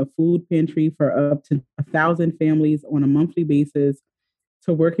organizing a food pantry for up to 1,000 families on a monthly basis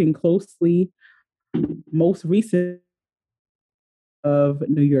to working closely, most recent of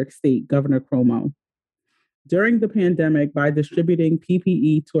New York State, Governor Cuomo. During the pandemic, by distributing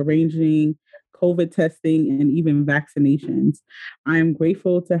PPE to arranging COVID testing and even vaccinations, I am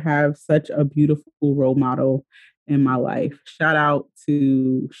grateful to have such a beautiful role model in my life. Shout out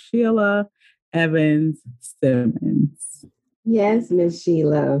to Sheila Evans Simmons. Yes, Miss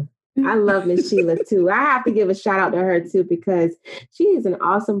Sheila. I love Miss Sheila too. I have to give a shout out to her too, because she is an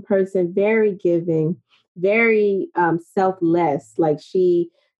awesome person, very giving, very selfless. Like, she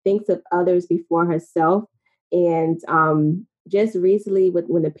thinks of others before herself. And just recently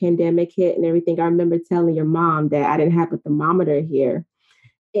when the pandemic hit and everything, I remember telling your mom that I didn't have a thermometer here.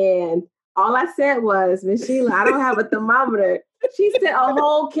 And all I said was, Miss Sheila, I don't have a thermometer. She sent a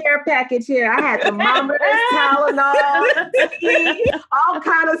whole care package here. I had thermometers, Tylenol, all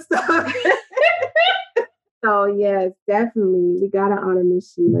kind of stuff. So yes, definitely. We got to honor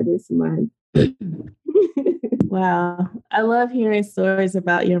Miss Sheila this month. Wow. I love hearing stories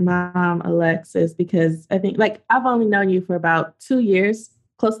about your mom, Alexis, because I think, like, I've only known you for about 2 years,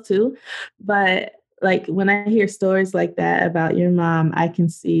 close to, but like when I hear stories like that about your mom, I can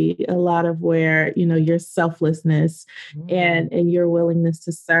see a lot of where, you know, your selflessness and your willingness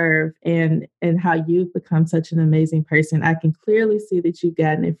to serve and how you've become such an amazing person. I can clearly see that you've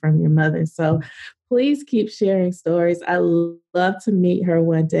gotten it from your mother. So please keep sharing stories. I love to meet her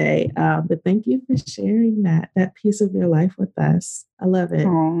one day. But thank you for sharing that piece of your life with us. I love it.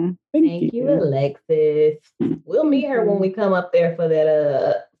 Aww, Thank you, Alexis. We'll meet her when we come up there for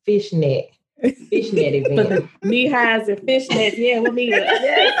that fishnet event. For the knee highs and fishnets. Yeah, we'll meet her.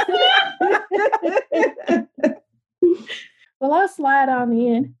 Well, I'll slide on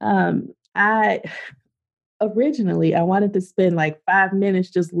in. I wanted to spend like 5 minutes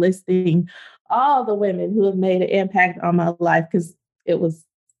just listing all the women who have made an impact on my life, because it was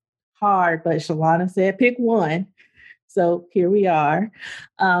hard, but Shalonna said pick one. So here we are.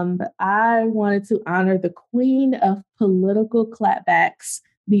 I wanted to honor the queen of political clapbacks,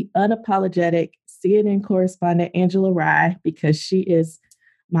 the unapologetic CNN correspondent, Angela Rye, because she is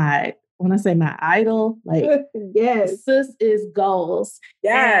when I say my idol, like, yes, sis is goals.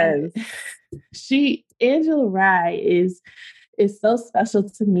 Yes. And Angela Rye is so special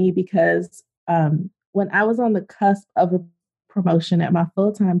to me because when I was on the cusp of a promotion at my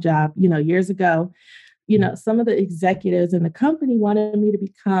full-time job, years ago, some of the executives in the company wanted me to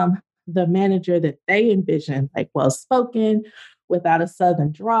become the manager that they envisioned, like well-spoken, without a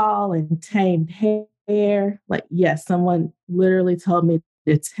Southern drawl and tamed hair. Like, yes, someone literally told me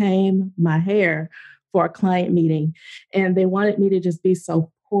to tame my hair for a client meeting. And they wanted me to just be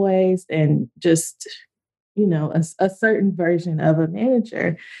so poised and just, a certain version of a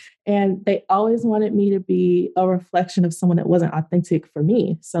manager. And they always wanted me to be a reflection of someone that wasn't authentic for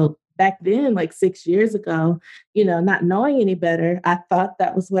me. So back then, like 6 years ago, not knowing any better, I thought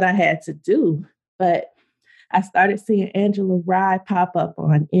that was what I had to do. But I started seeing Angela Rye pop up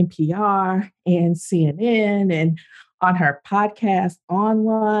on NPR and CNN and on her podcast,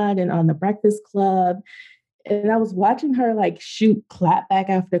 Online, and on The Breakfast Club. And I was watching her like shoot clapback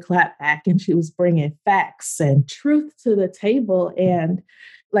after clapback, and she was bringing facts and truth to the table. And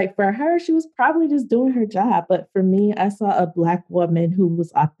like for her, she was probably just doing her job. But for me, I saw a Black woman who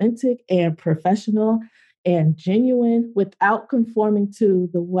was authentic and professional and genuine without conforming to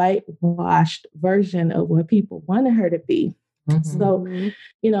the whitewashed version of what people wanted her to be. So,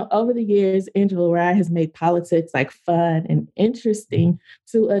 over the years, Angela Rye has made politics like fun and interesting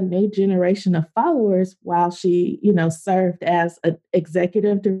to a new generation of followers while she, served as an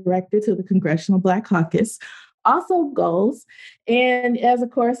executive director to the Congressional Black Caucus, also goals, and as a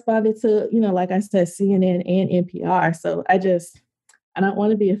correspondent to, like I said, CNN and NPR. So I don't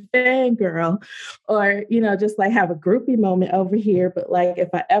want to be a fangirl or, just like have a groupie moment over here. But like, if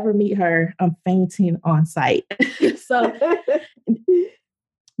I ever meet her, I'm fainting on sight. So,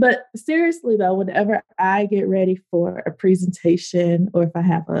 but seriously though, whenever I get ready for a presentation or if I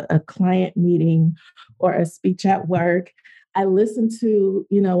have a client meeting or a speech at work, I listen to,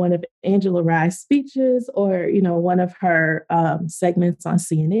 one of Angela Rye's speeches or, one of her segments on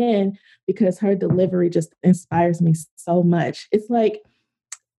CNN because her delivery just inspires me so much. It's like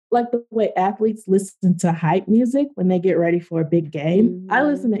the way athletes listen to hype music when they get ready for a big game. I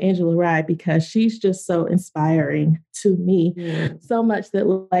listen to Angela Rye because she's just so inspiring to me, so much that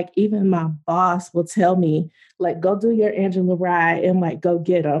like even my boss will tell me like, go do your Angela Rye and like, go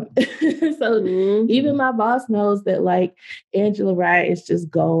get them. So even my boss knows that like Angela Rye is just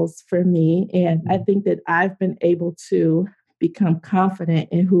goals for me. And I think that I've been able to become confident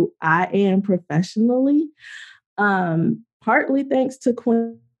in who I am professionally, partly thanks to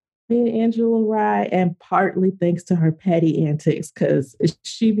Queen Angela Rye and partly thanks to her petty antics because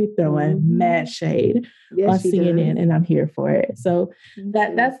she be throwing mad shade on CNN and I'm here for it. So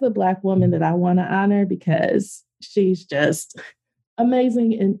that's the Black woman that I want to honor because she's just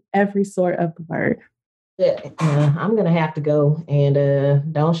amazing in every sort of the word. I'm going to have to go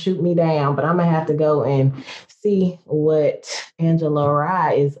and don't shoot me down, but I'm going to have to go and see what Angela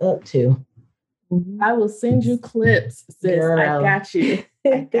Rye is up to. I will send you clips, sis. Girl. I got you.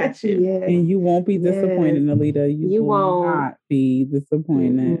 I got you. Yes. And you won't be disappointed, Nalita. You will not be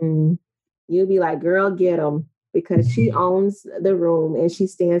disappointed. You'll be like, girl, get them. Because she owns the room and she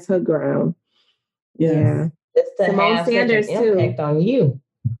stands her ground. Yes. Yeah. It's to Simone have Sanders such an impact on you.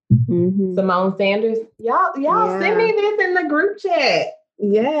 Simone Sanders. Y'all send me this in the group chat.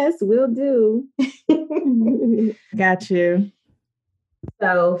 Yes, we'll do. Got you.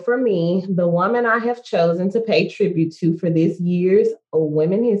 So for me, the woman I have chosen to pay tribute to for this year's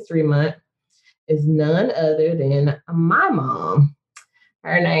Women History Month is none other than my mom.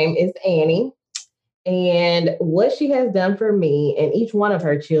 Her name is Annie. And what she has done for me and each one of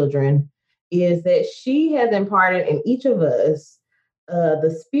her children is that she has imparted in each of us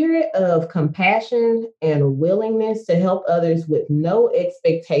the spirit of compassion and willingness to help others with no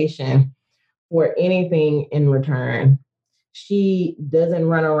expectation for anything in return. She doesn't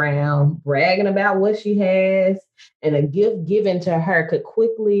run around bragging about what she has, and a gift given to her could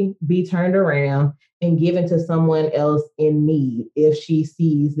quickly be turned around and given to someone else in need. If she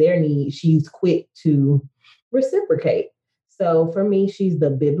sees their need, she's quick to reciprocate. So for me, she's the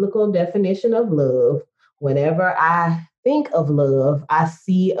biblical definition of love. Whenever I think of love, I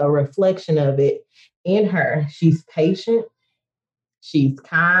see a reflection of it in her. She's patient. She's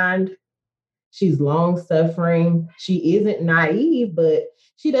kind. She's long-suffering. She isn't naive, but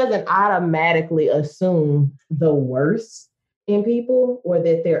she doesn't automatically assume the worst in people or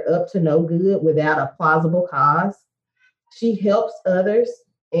that they're up to no good without a plausible cause. She helps others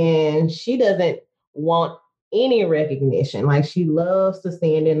and she doesn't want any recognition. Like she loves to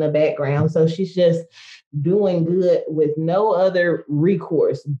stand in the background. So she's just doing good with no other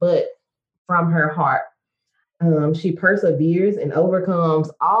recourse but from her heart. She perseveres and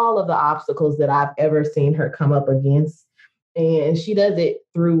overcomes all of the obstacles that I've ever seen her come up against. And she does it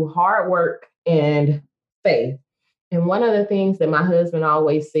through hard work and faith. And one of the things that my husband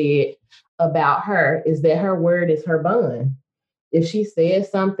always said about her is that her word is her bond. If she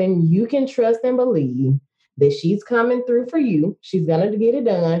says something, you can trust and believe that she's coming through for you. She's going to get it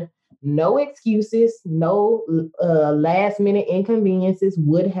done. No excuses, no last minute inconveniences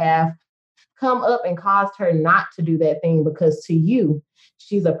would have come up and caused her not to do that thing because to you,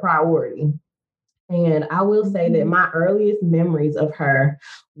 she's a priority. And I will say that my earliest memories of her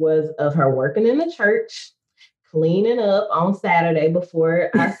was of her working in the church, cleaning up on Saturday before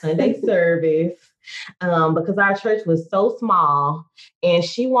our Sunday service, because our church was so small and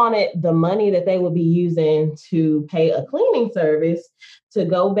she wanted the money that they would be using to pay a cleaning service to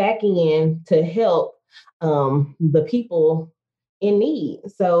go back in to help the people in need.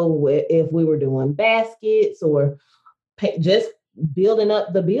 So if we were doing baskets or just building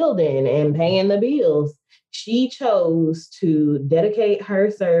up the building and paying the bills, she chose to dedicate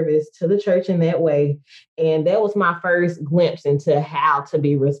her service to the church in that way. And that was my first glimpse into how to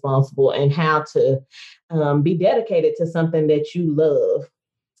be responsible and how to be dedicated to something that you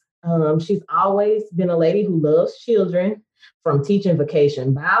love. She's always been a lady who loves children. from teaching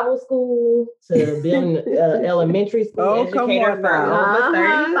vacation Bible school to being elementary school educator for over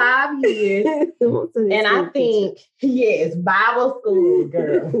 35 years. And I think, yes, Bible school,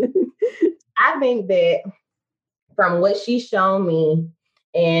 girl. I think that from what she's shown me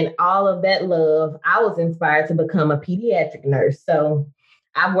and all of that love, I was inspired to become a pediatric nurse. So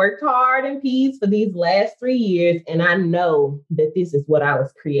I've worked hard in peds for these last 3 years, and I know that this is what I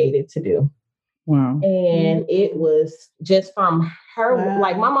was created to do. Wow. And it was just from her,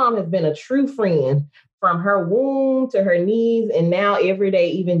 like my mom has been a true friend from her womb to her knees. And now every day,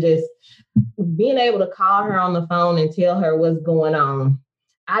 even just being able to call her on the phone and tell her what's going on.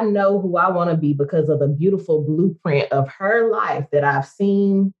 I know who I want to be because of the beautiful blueprint of her life that I've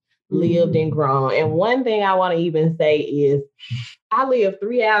seen, lived, and grown. And one thing I want to even say is I live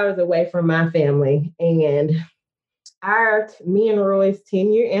 3 hours away from my family, and me and Roy's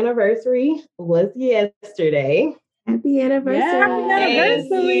 10-year anniversary was yesterday. Happy anniversary.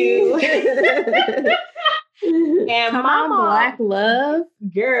 And Come on, Black love.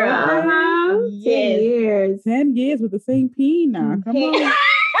 Girl. 10 years. 10 years with the same P now. Come on.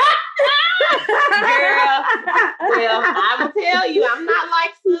 Girl, well, I will tell you, I'm not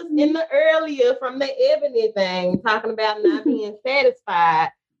like sis in the earlier from the Ebony thing, talking about not being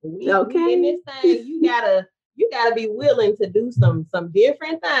satisfied. We in this thing, you gotta be willing to do some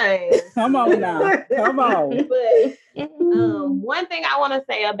different things. Come on now. Come on. But one thing I want to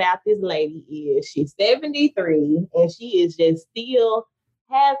say about this lady is she's 73 and she is just still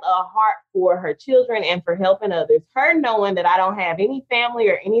has a heart for her children and for helping others. Her knowing that I don't have any family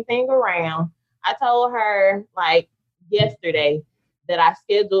or anything around. I told her like yesterday that I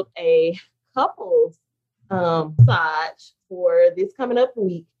scheduled a couples massage for this coming up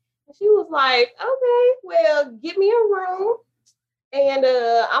week. And she was like, okay, well, give me a room and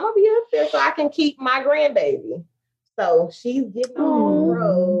I'm gonna be up there so I can keep my grandbaby. So she's getting on the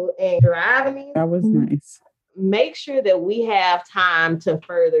road and driving me. That was nice. Make sure that we have time to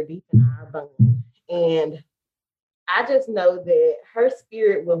further deepen our bond. And I just know that her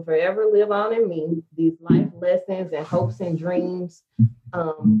spirit will forever live on in me, these life lessons and hopes and dreams,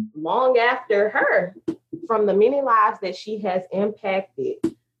 long after her, from the many lives that she has impacted,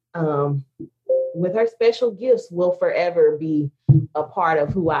 with her special gifts will forever be a part of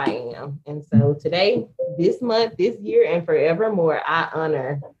who I am. And so today, this month, this year, and forevermore, I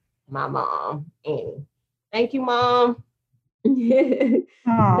honor my mom, Annie. Thank you, Mom. That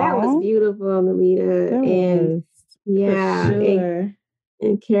was beautiful, Nalita. Yeah, sure.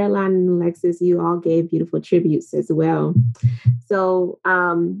 and Caroline and Alexis, you all gave beautiful tributes as well. So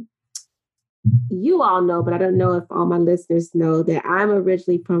you all know, but I don't know if all my listeners know that I'm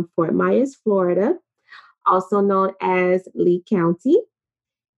originally from Fort Myers, Florida, also known as Lee County.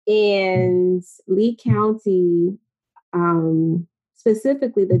 And Lee County,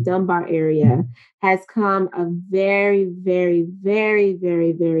 specifically the Dunbar area, has come a very, very, very,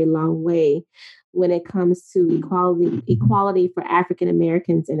 very, very long way when it comes to equality for African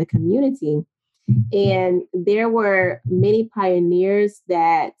Americans in the community. And there were many pioneers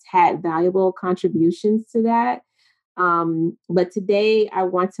that had valuable contributions to that. But today I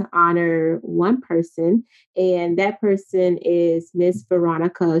want to honor one person, and that person is Miss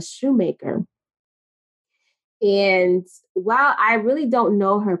Veronica Shoemaker. And while I really don't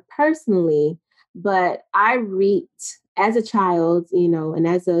know her personally, but I reaped as a child, and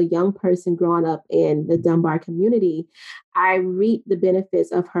as a young person growing up in the Dunbar community, I reaped the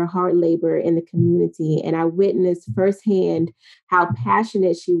benefits of her hard labor in the community. And I witnessed firsthand how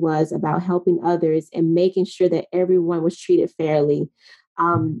passionate she was about helping others and making sure that everyone was treated fairly.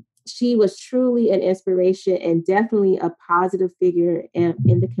 She was truly an inspiration and definitely a positive figure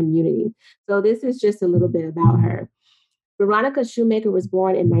in the community. So this is just a little bit about her. Veronica Shoemaker was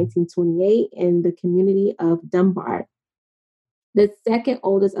born in 1928 in the community of Dunbar. The second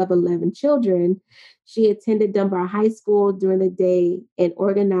oldest of 11 children, she attended Dunbar High School during the day and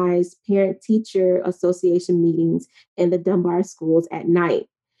organized parent-teacher association meetings in the Dunbar schools at night.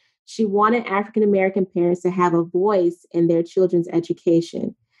 She wanted African-American parents to have a voice in their children's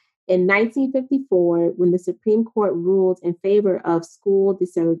education. In 1954, when the Supreme Court ruled in favor of school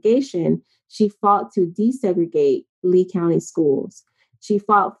desegregation, she fought to desegregate Lee County schools. She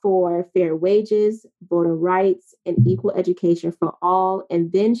fought for fair wages, voter rights, and equal education for all,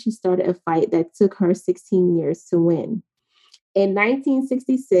 and then she started a fight that took her 16 years to win. In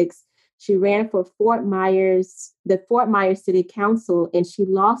 1966, she ran for the Fort Myers City Council, and she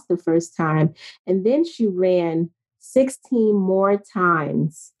lost the first time, and then she ran 16 more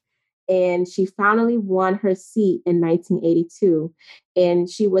times. And she finally won her seat in 1982. And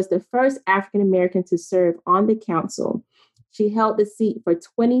she was the first African-American to serve on the council. She held the seat for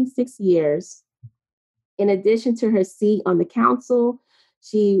 26 years. In addition to her seat on the council,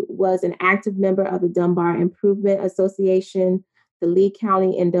 she was an active member of the Dunbar Improvement Association, the Lee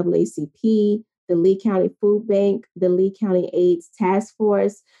County NAACP, the Lee County Food Bank, the Lee County AIDS Task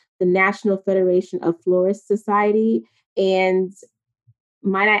Force, the National Federation of Florist Society. And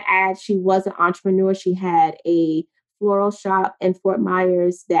might I add, she was an entrepreneur. She had a floral shop in Fort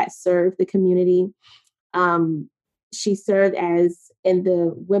Myers that served the community. She served as in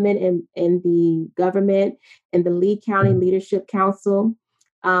the Women in the Government and the Lee County Leadership Council.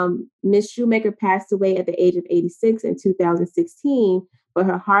 Ms. Shoemaker passed away at the age of 86 in 2016, but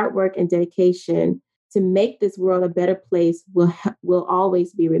her hard work and dedication to make this world a better place will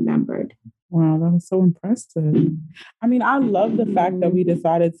always be remembered. Wow, that was so impressive. I mean, I love the fact that we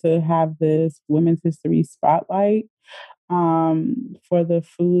decided to have this Women's History Spotlight for the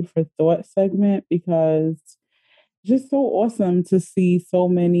Food for Thought segment, because it's just so awesome to see so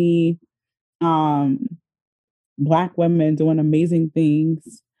many Black women doing amazing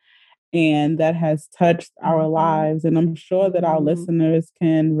things, and that has touched our lives. And I'm sure that our listeners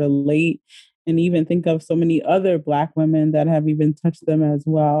can relate and even think of so many other Black women that have even touched them as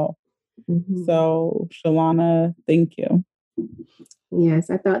well. So, Shalonna, thank you. Yes,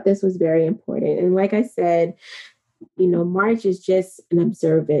 I thought this was very important. And like I said, March is just an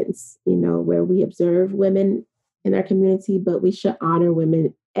observance, where we observe women in our community, but we should honor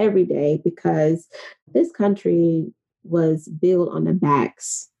women every day, because this country was built on the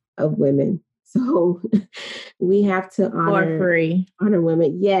backs of women. So we have to honor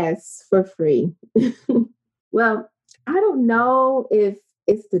women. Yes, for free. Well, I don't know if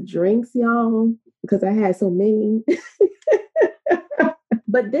it's the drinks, y'all, because I had so many.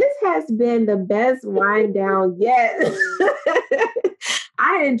 But this has been the best wind down yet.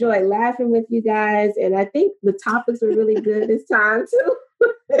 I enjoyed laughing with you guys, and I think the topics were really good this time too.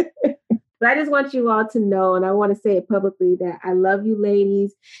 But I just want you all to know, and I want to say it publicly, that I love you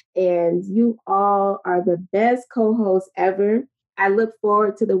ladies, and you all are the best co-hosts ever. I look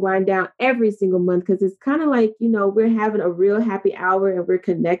forward to the wind down every single month, because it's kind of like, we're having a real happy hour and we're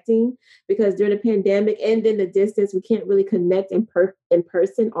connecting, because during the pandemic and in the distance, we can't really connect in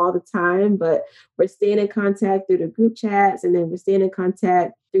person all the time, but we're staying in contact through the group chats, and then we're staying in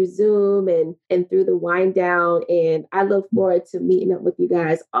contact through Zoom and through the wind down. And I look forward to meeting up with you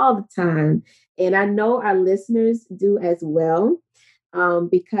guys all the time. And I know our listeners do as well.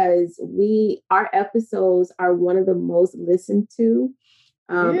 Because our episodes are one of the most listened to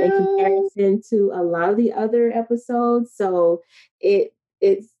in comparison to a lot of the other episodes. So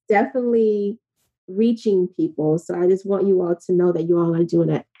it's definitely reaching people. So I just want you all to know that you all are doing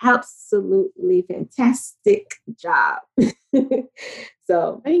an absolutely fantastic job.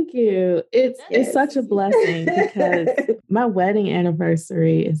 So thank you. It's such a blessing, because my wedding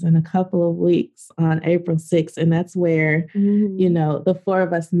anniversary is in a couple of weeks on April 6th. And that's where, the four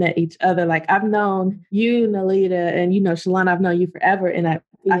of us met each other. Like, I've known you, Nalita, and, Shalonna, I've known you forever. And I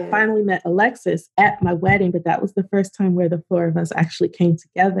finally met Alexis at my wedding, but that was the first time where the four of us actually came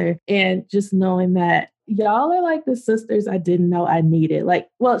together. And just knowing that y'all are like the sisters I didn't know I needed. Like,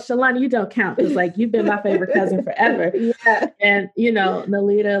 well, Shalonna, you don't count, because like you've been my favorite cousin forever. Yeah. And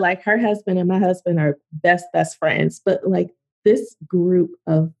Nalita, like her husband and my husband are best friends. But like this group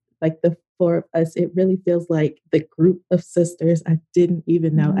of like the four of us, it really feels like the group of sisters I didn't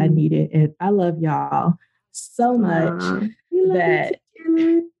even know I needed. And I love y'all so much that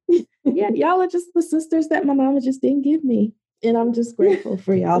y'all are just the sisters that my mama just didn't give me. And I'm just grateful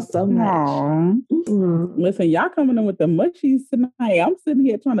for y'all so much. Listen, y'all coming in with the mushies tonight. I'm sitting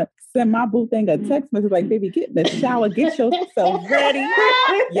here trying to send my boo thing a text message like, baby, get in the shower, get yourself ready.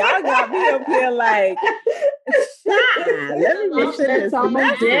 Y'all got me up here like, let me make sure this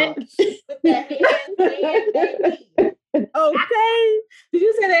okay. Did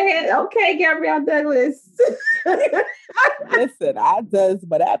you say that hand? Okay, Gabrielle Douglas. Listen, I does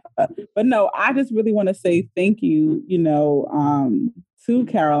whatever. But no, I just really want to say thank you, to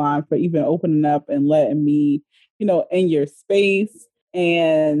Caroline for even opening up and letting me, in your space.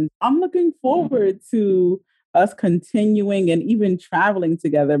 And I'm looking forward to us continuing and even traveling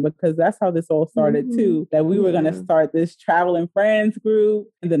together, because that's how this all started too, that we were going to start this traveling friends group,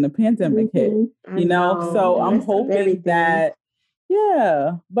 and then the pandemic hit, so I'm hoping that,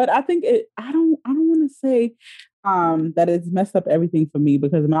 but I think I don't want to say that it's messed up everything for me,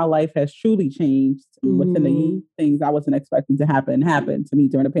 because my life has truly changed within the things I wasn't expecting to happen to me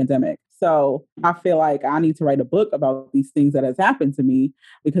during the pandemic. So I feel like I need to write a book about these things that has happened to me,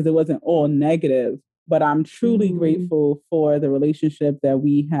 because it wasn't all negative. But I'm truly grateful for the relationship that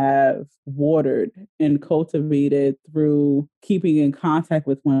we have watered and cultivated through keeping in contact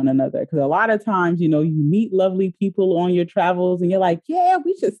with one another. Because a lot of times, you meet lovely people on your travels and you're like, yeah,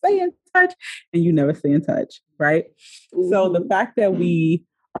 we should stay in touch. And you never stay in touch, right? So the fact that we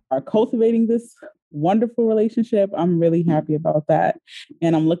are cultivating this wonderful relationship, I'm really happy about that.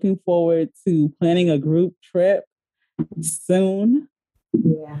 And I'm looking forward to planning a group trip soon.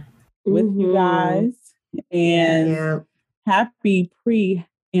 Yeah. With you guys. And happy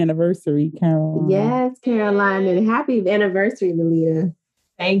pre-anniversary, Caroline. Yes, Caroline, and happy anniversary, Nalita.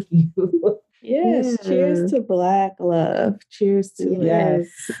 Thank you. Yes, cheers to Black love. Cheers to it.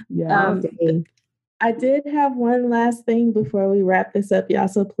 Yes. I did have one last thing before we wrap this up, y'all,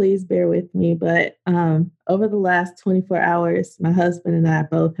 so please bear with me. But over the last 24 hours, my husband and I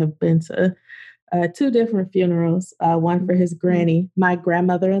both have been to 2 different funerals, one for his granny, my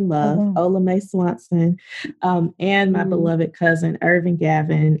grandmother in love, Ola Mae Swanson, and my beloved cousin, Irvin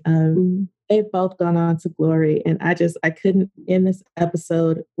Gavin. They've both gone on to glory. And I couldn't end this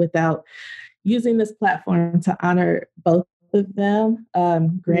episode without using this platform to honor both of them.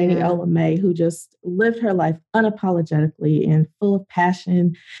 Granny Ola Mae, who just lived her life unapologetically and full of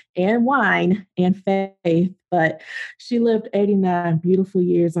passion and wine and faith, but she lived 89 beautiful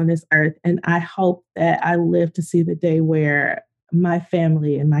years on this earth. And I hope that I live to see the day where my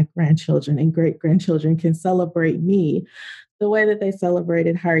family and my grandchildren and great-grandchildren can celebrate me the way that they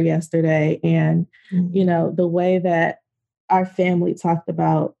celebrated her yesterday. And, the way that our family talked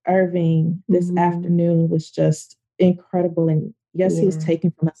about Irving this afternoon was just incredible. And yes, he was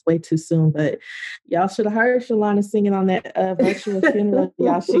taken from us way too soon, but y'all should have heard Shalonna singing on that virtual funeral.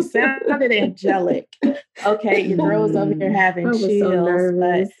 Y'all, she sounded angelic. Okay, your girl was over here having chills,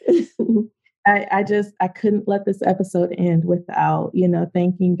 but I couldn't let this episode end without,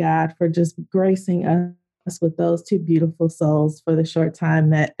 thanking God for just gracing us with those 2 beautiful souls for the short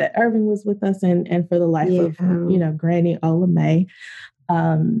time that Irving was with us and for the life of, Granny Ola Mae.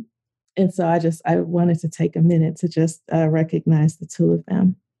 And so I wanted to take a minute to just recognize the 2 of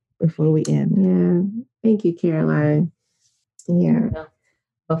them before we end. Yeah. Thank you, Caroline. Yeah.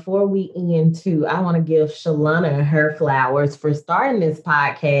 Before we end too, I want to give Shalonna her flowers for starting this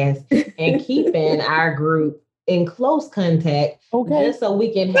podcast and keeping our group in close contact, just so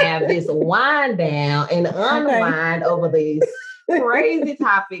we can have this wind down and unwind over these crazy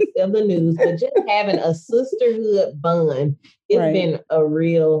topics of the news, but just having a sisterhood bond. It's been a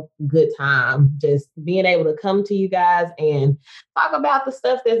real good time just being able to come to you guys and talk about the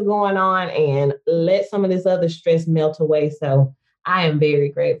stuff that's going on and let some of this other stress melt away. So I am very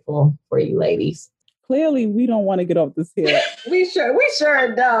grateful for you ladies. Clearly, we don't want to get off this hill. We sure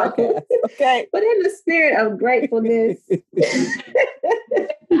don't. Okay. But in the spirit of gratefulness,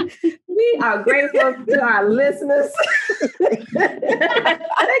 we are grateful to our listeners. Thank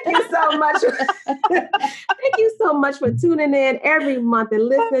you so much. Thank you so much for tuning in every month and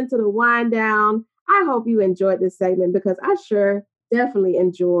listening to the Wind Down. I hope you enjoyed this segment because I sure definitely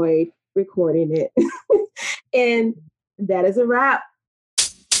enjoyed recording it. And that is a wrap.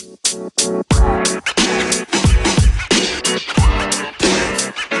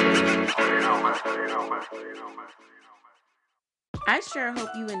 I sure hope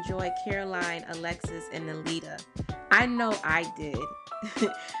you enjoyed Caroline, Alexis, and Nalita. I know I did.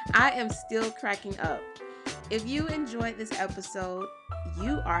 I am still cracking up. If you enjoyed this episode,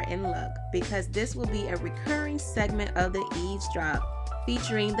 you are in luck because this will be a recurring segment of the Eavesdrop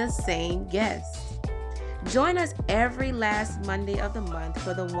featuring the same guest. Join us every last Monday of the month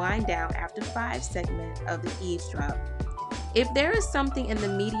for the Wind Down After 5 segment of the Eavesdrop. If there is something in the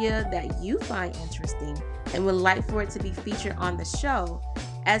media that you find interesting and would like for it to be featured on the show,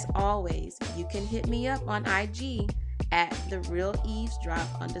 as always, you can hit me up on IG at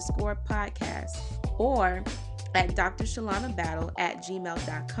 @TheRealEavesdrop_podcast or at Dr. Shalonna Battle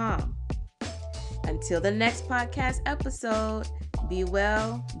 @gmail.com. Until the next podcast episode, be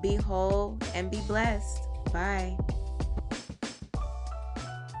well, be whole, and be blessed. Bye.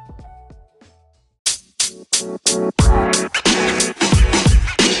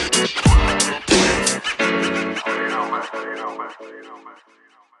 You know, man.